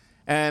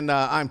 and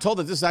I'm told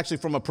that this is actually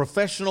from a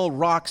professional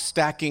rock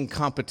stacking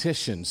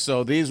competition.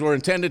 So these were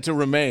intended to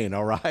remain,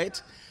 all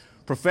right?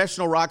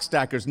 Professional rock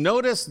stackers.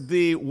 Notice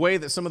the way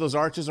that some of those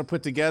arches are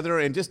put together,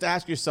 and just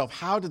ask yourself,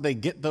 how did they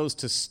get those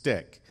to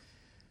stick?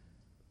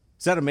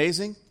 Is that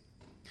amazing?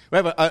 We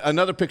have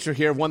another picture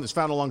here of one that's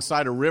found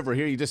alongside a river.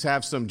 Here you just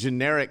have some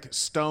generic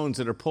stones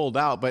that are pulled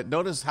out, but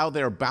notice how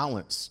they're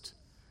balanced.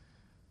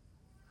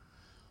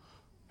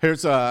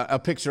 Here's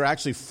a picture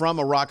actually from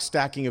a rock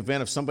stacking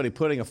event of somebody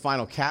putting a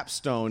final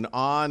capstone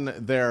on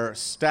their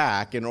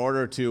stack in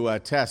order to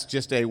test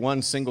just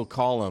one single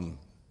column.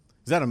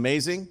 Is that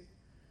amazing?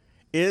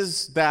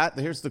 Here's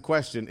the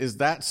question, is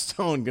that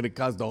stone going to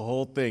cause the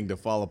whole thing to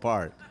fall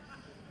apart?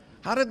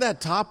 How did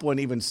that top one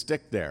even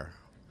stick there?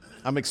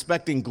 I'm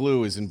expecting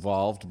glue is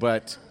involved,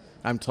 but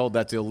I'm told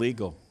that's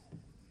illegal.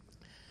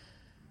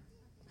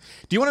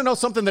 Do you want to know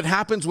something that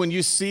happens when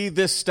you see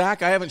this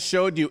stack? I haven't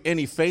showed you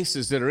any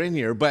faces that are in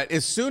here, but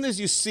as soon as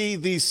you see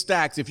these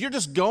stacks, if you're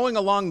just going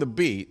along the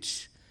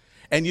beach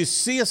and you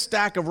see a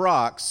stack of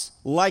rocks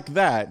like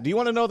that, do you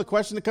want to know the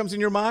question that comes in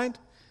your mind?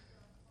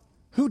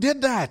 Who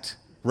did that,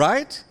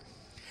 right?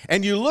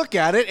 And you look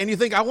at it and you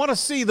think, I want to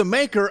see the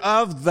maker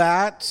of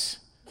that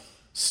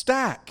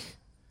stack.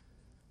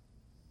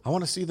 I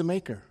want to see the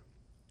maker.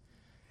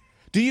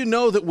 Do you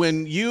know that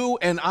when you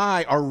and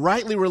I are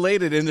rightly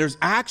related and there's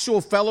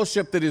actual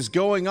fellowship that is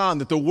going on,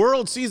 that the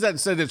world sees that and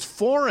says it's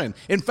foreign?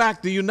 In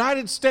fact, the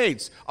United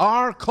States,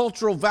 our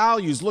cultural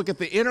values look at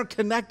the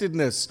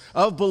interconnectedness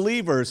of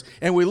believers,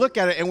 and we look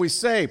at it and we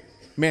say,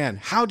 man,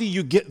 how do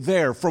you get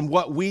there from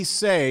what we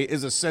say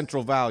is a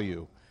central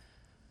value?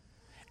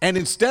 And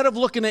instead of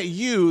looking at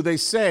you, they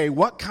say,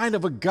 what kind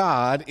of a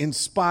God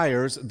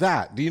inspires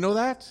that? Do you know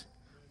that?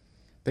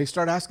 They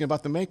start asking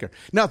about the maker.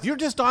 Now, if you're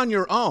just on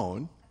your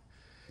own,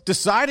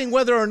 deciding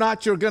whether or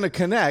not you're going to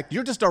connect,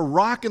 you're just a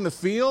rock in the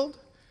field,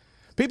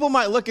 people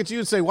might look at you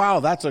and say, wow,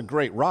 that's a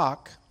great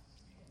rock,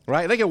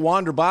 right? They can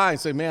wander by and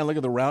say, man, look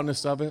at the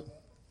roundness of it.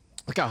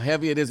 Look how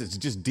heavy it is. It's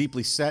just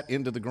deeply set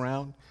into the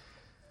ground.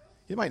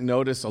 You might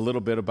notice a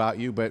little bit about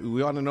you, but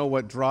we ought to know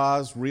what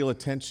draws real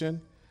attention.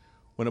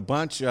 When a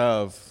bunch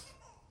of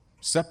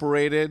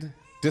separated,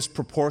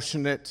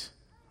 disproportionate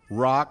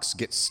rocks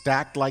get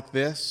stacked like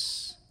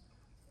this,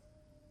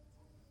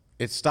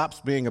 it stops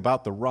being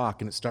about the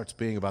rock and it starts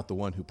being about the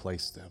one who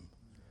placed them.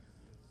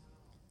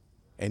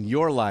 And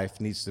your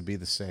life needs to be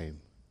the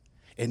same.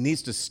 It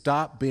needs to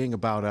stop being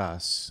about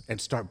us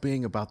and start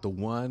being about the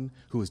one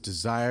who has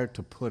desired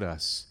to put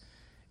us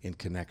in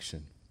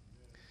connection.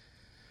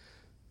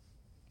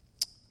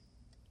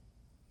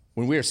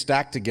 When we are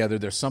stacked together,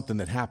 there's something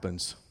that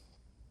happens.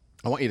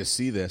 I want you to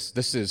see this.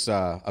 This is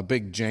a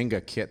big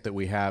Jenga kit that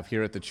we have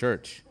here at the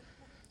church.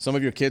 Some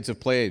of your kids have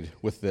played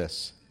with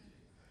this.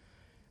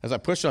 As I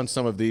push on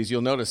some of these,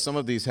 you'll notice some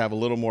of these have a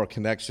little more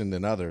connection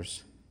than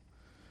others.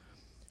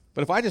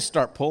 But if I just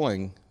start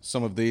pulling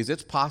some of these,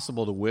 it's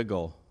possible to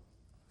wiggle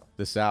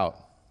this out.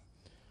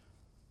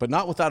 But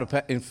not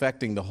without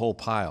infecting the whole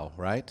pile,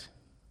 right?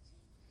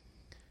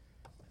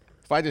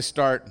 If I just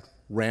start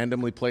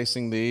randomly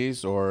placing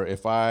these, or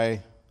if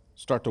I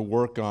start to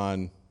work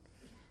on,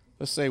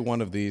 let's say,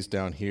 one of these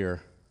down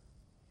here,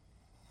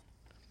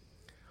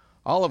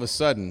 all of a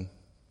sudden,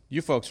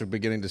 you folks are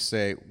beginning to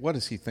say, what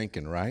is he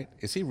thinking, right?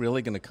 Is he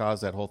really going to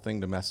cause that whole thing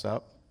to mess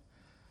up?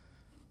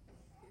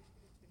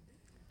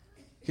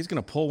 He's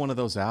going to pull one of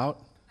those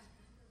out?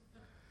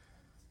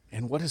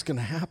 And what is going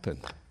to happen?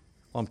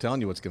 Well, I'm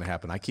telling you what's going to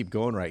happen. I keep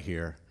going right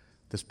here.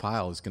 This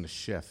pile is going to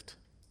shift.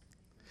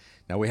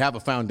 Now, we have a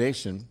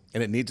foundation,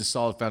 and it needs a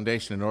solid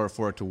foundation in order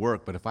for it to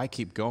work, but if I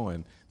keep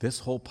going, this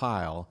whole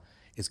pile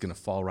is going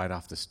to fall right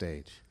off the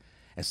stage.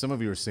 And some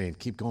of you are saying,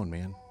 keep going,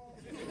 man.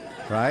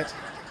 Right?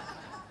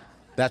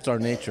 That's our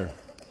nature.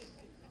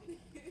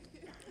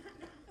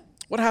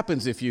 What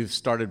happens if you've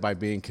started by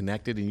being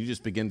connected and you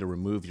just begin to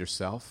remove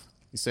yourself?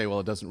 You say,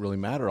 well, it doesn't really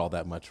matter all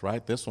that much,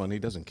 right? This one, he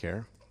doesn't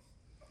care.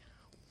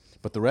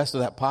 But the rest of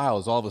that pile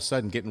is all of a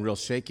sudden getting real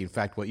shaky. In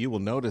fact, what you will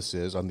notice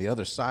is on the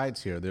other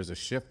sides here, there's a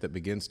shift that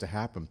begins to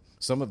happen.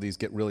 Some of these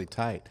get really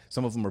tight.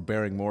 Some of them are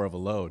bearing more of a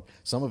load.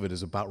 Some of it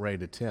is about ready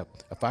to tip.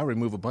 If I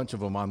remove a bunch of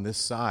them on this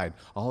side,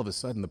 all of a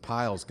sudden the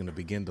pile is going to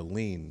begin to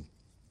lean.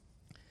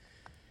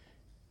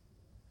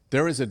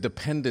 There is a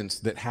dependence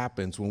that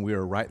happens when we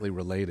are rightly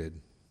related.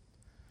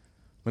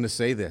 I'm going to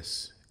say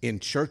this.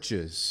 In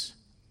churches,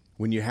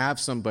 when you have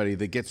somebody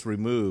that gets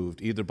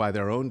removed, either by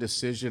their own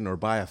decision or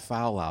by a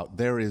foul out,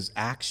 there is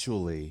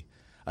actually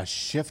a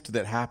shift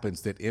that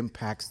happens that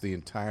impacts the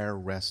entire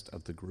rest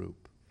of the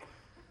group.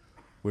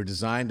 We're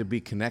designed to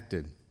be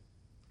connected,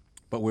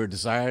 but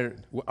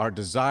our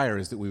desire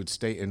is that we would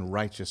stay in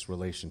righteous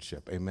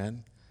relationship.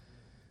 Amen?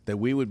 That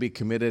we would be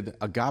committed.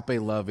 Agape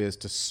love is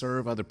to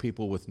serve other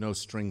people with no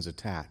strings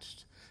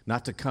attached,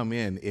 not to come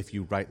in if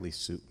you rightly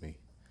suit me,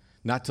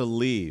 not to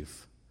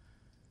leave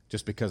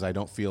just because I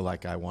don't feel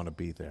like I want to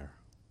be there.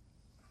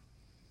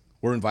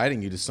 We're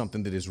inviting you to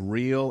something that is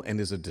real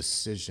and is a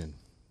decision.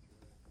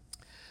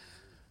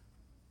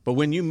 But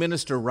when you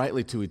minister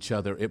rightly to each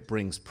other, it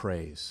brings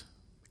praise.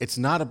 It's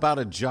not about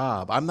a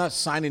job. I'm not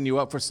signing you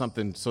up for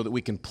something so that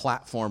we can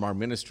platform our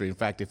ministry. In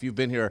fact, if you've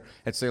been here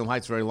at Salem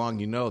Heights very long,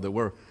 you know that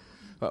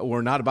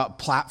we're not about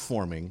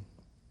platforming.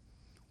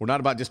 We're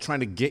not about just trying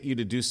to get you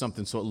to do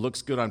something so it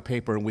looks good on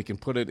paper and we can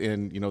put it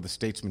in, the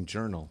Statesman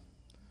Journal.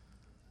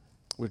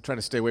 We're trying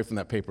to stay away from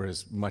that paper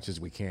as much as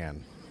we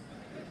can.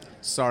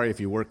 Sorry if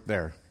you work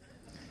there.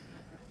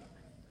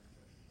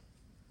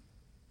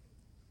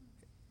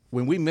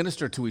 When we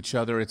minister to each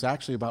other, it's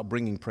actually about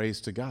bringing praise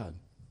to God.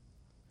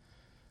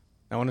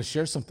 I want to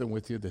share something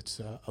with you that's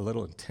a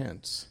little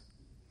intense.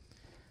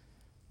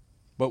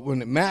 But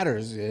when it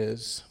matters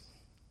is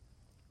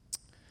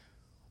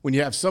when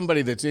you have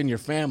somebody that's in your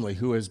family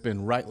who has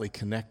been rightly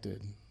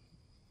connected,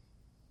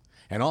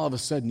 and all of a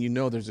sudden you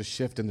know there's a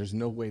shift and there's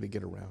no way to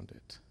get around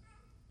it.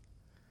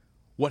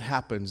 What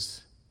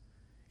happens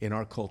in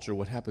our culture,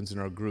 what happens in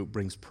our group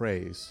brings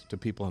praise to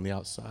people on the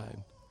outside.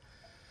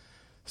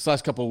 This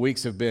last couple of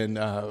weeks have been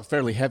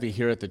fairly heavy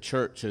here at the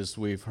church as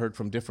we've heard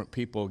from different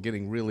people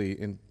getting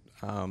really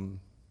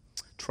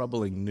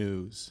troubling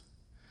news.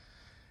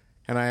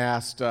 And I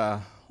asked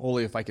Ole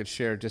if I could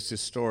share just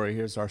his story.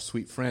 Here's our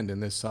sweet friend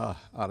in this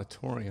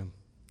auditorium.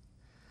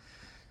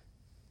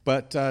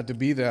 But to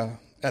be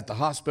at the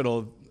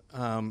hospital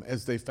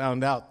as they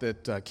found out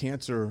that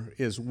cancer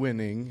is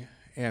winning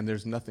and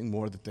there's nothing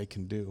more that they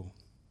can do.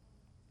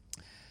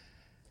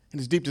 And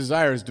his deep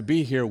desire is to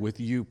be here with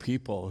you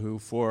people who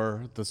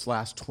for this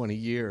last 20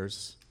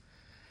 years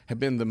have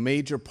been the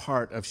major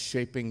part of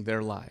shaping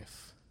their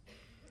life.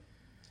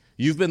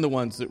 You've been the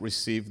ones that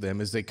received them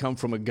as they come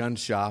from a gun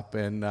shop.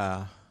 And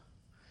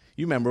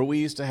you remember, we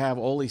used to have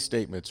Ole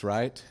statements,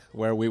 right?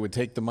 Where we would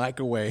take the mic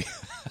away.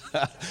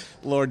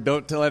 Lord,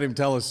 don't let him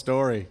tell a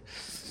story.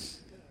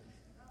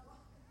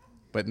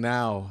 But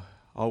now,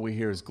 all we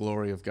hear is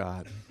glory of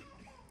God.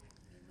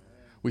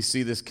 We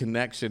see this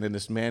connection in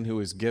this man who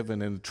is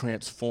given and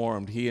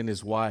transformed, he and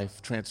his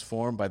wife,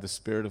 transformed by the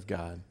Spirit of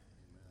God.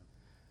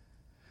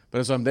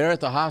 But as I'm there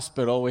at the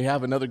hospital, we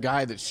have another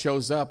guy that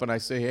shows up, and I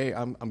say, hey,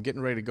 I'm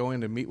getting ready to go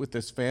in to meet with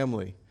this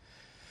family.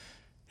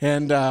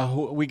 And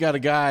we got a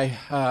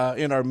guy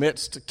in our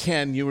midst,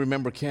 Ken. You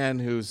remember Ken,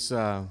 who's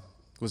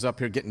was up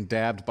here getting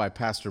dabbed by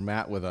Pastor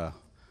Matt with a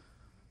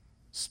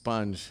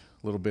sponge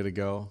a little bit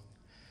ago.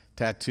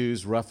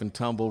 Tattoos, rough and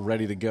tumble,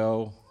 ready to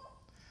go.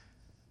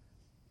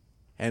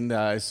 And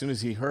as soon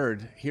as he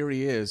heard, here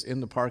he is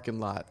in the parking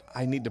lot.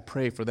 I need to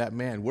pray for that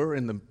man. We're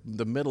in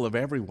the middle of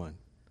everyone,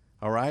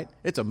 all right?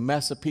 It's a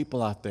mess of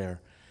people out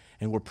there.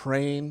 And we're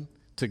praying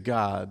to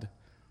God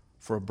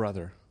for a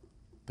brother.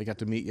 They got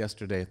to meet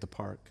yesterday at the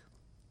park.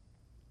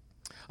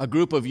 A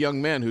group of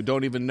young men who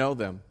don't even know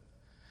them.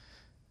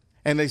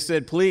 And they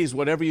said, please,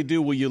 whatever you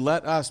do, will you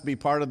let us be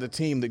part of the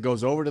team that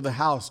goes over to the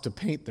house to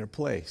paint their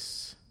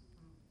place?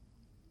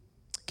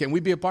 Can we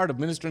be a part of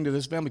ministering to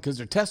this family? Because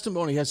their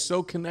testimony has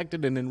so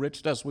connected and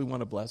enriched us, we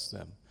want to bless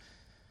them.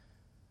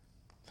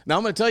 Now,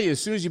 I'm going to tell you, as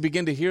soon as you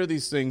begin to hear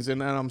these things,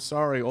 and I'm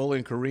sorry, Ole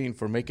and Corrine,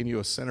 for making you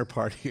a center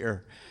part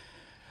here,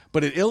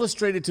 but it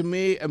illustrated to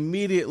me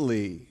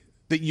immediately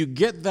that you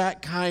get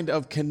that kind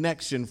of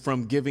connection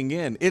from giving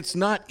in. It's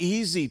not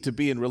easy to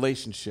be in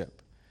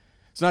relationship.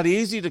 It's not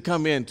easy to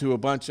come into a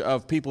bunch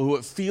of people who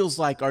it feels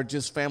like are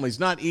just family. It's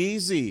not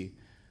easy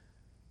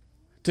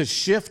to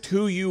shift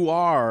who you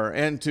are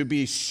and to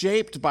be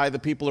shaped by the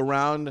people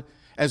around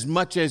as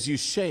much as you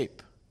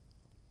shape.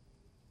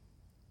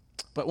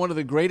 But one of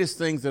the greatest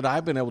things that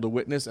I've been able to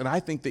witness, and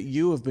I think that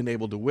you have been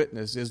able to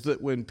witness, is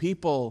that when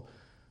people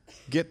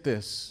get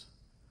this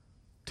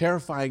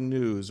terrifying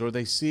news or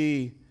they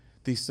see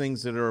these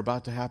things that are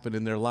about to happen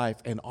in their life,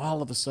 and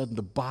all of a sudden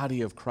the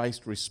body of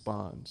Christ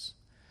responds.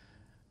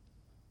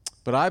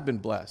 But I've been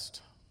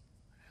blessed.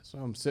 So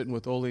I'm sitting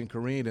with Oli and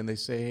Corrine, and they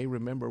say, hey,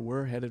 remember,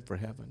 we're headed for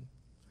heaven.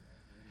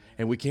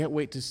 And we can't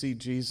wait to see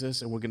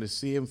Jesus, and we're going to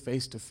see him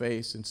face to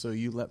face. And so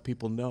you let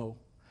people know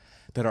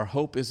that our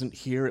hope isn't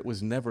here. It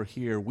was never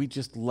here. We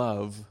just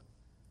love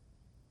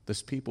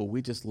this people.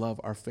 We just love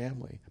our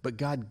family. But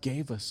God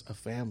gave us a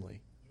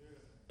family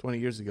 20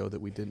 years ago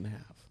that we didn't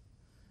have.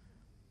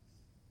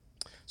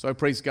 So I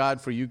praise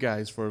God for you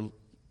guys for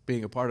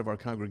being a part of our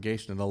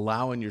congregation and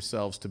allowing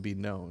yourselves to be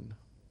known.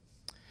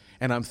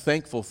 And I'm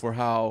thankful for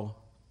how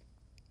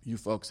you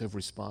folks have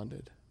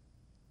responded.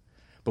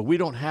 But we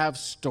don't have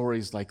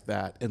stories like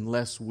that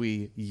unless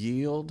we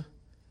yield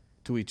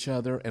to each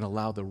other and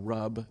allow the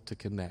rub to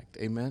connect.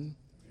 Amen?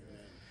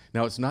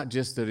 Now, it's not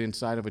just that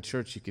inside of a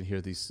church you can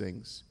hear these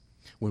things.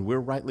 When we're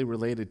rightly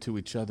related to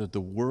each other, the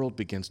world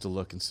begins to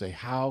look and say,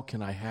 how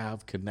can I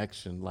have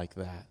connection like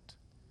that?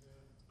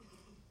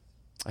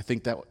 I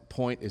think that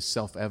point is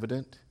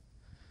self-evident.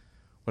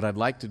 What I'd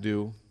like to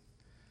do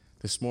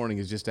this morning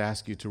is just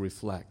ask you to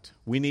reflect.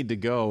 We need to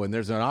go, and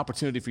there's an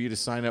opportunity for you to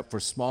sign up for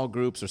small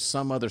groups or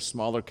some other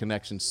smaller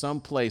connection, some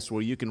place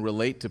where you can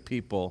relate to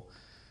people.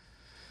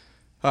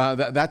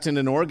 That's in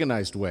an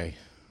organized way.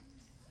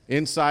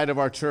 Inside of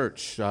our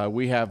church,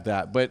 we have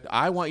that. But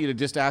I want you to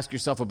just ask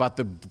yourself about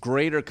the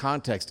greater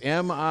context.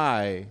 Am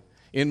I,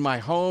 in my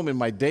home, in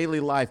my daily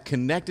life,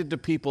 connected to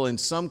people in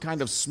some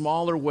kind of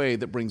smaller way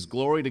that brings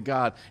glory to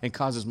God and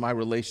causes my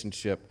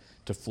relationship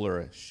to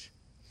flourish?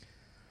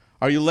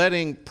 Are you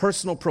letting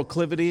personal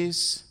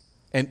proclivities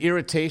and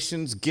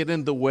irritations get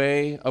in the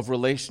way of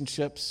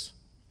relationships?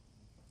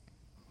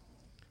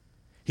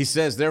 He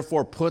says,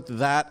 therefore, put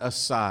that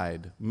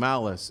aside,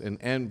 malice and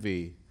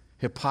envy,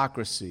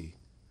 hypocrisy.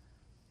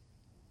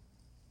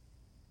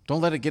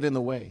 Don't let it get in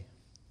the way.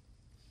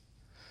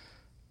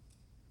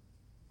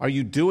 Are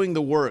you doing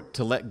the work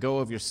to let go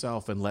of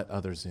yourself and let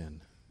others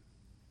in?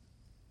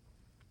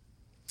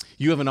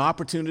 You have an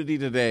opportunity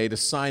today to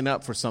sign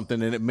up for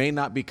something, and it may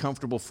not be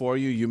comfortable for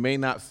you. You may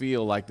not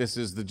feel like this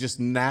is the just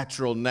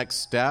natural next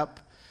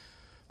step.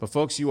 But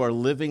folks, you are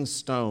living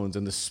stones,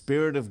 and the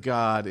Spirit of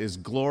God is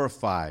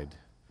glorified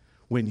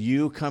when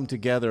you come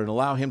together and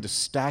allow him to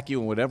stack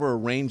you in whatever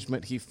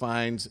arrangement he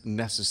finds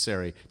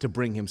necessary to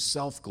bring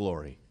himself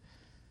glory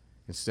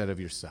instead of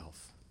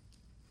yourself.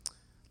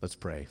 Let's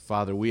pray.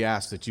 Father, we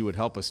ask that you would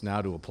help us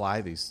now to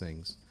apply these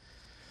things.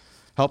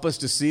 Help us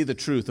to see the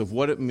truth of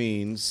what it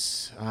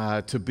means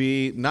to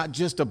be not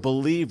just a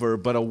believer,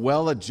 but a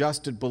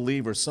well-adjusted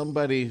believer,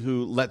 somebody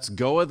who lets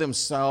go of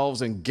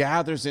themselves and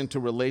gathers into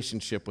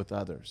relationship with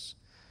others.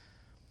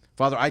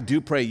 Father, I do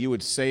pray you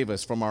would save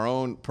us from our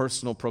own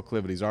personal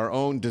proclivities, our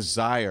own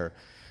desire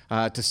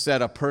to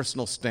set a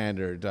personal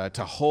standard,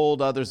 to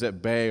hold others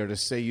at bay, or to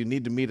say you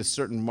need to meet a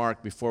certain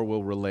mark before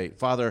we'll relate.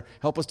 Father,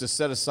 help us to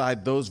set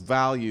aside those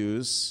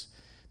values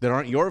that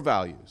aren't your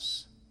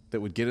values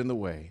that would get in the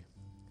way.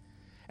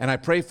 And I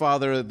pray,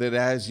 Father, that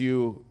as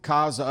you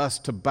cause us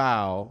to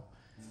bow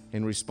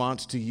in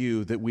response to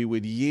you, that we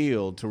would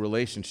yield to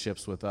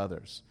relationships with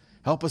others.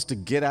 Help us to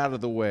get out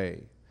of the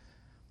way.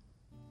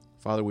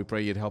 Father, we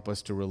pray you'd help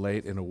us to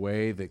relate in a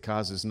way that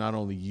causes not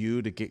only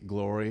you to get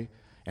glory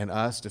and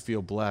us to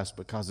feel blessed,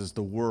 but causes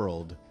the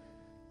world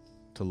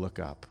to look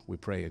up. We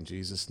pray in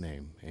Jesus'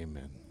 name,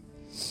 amen.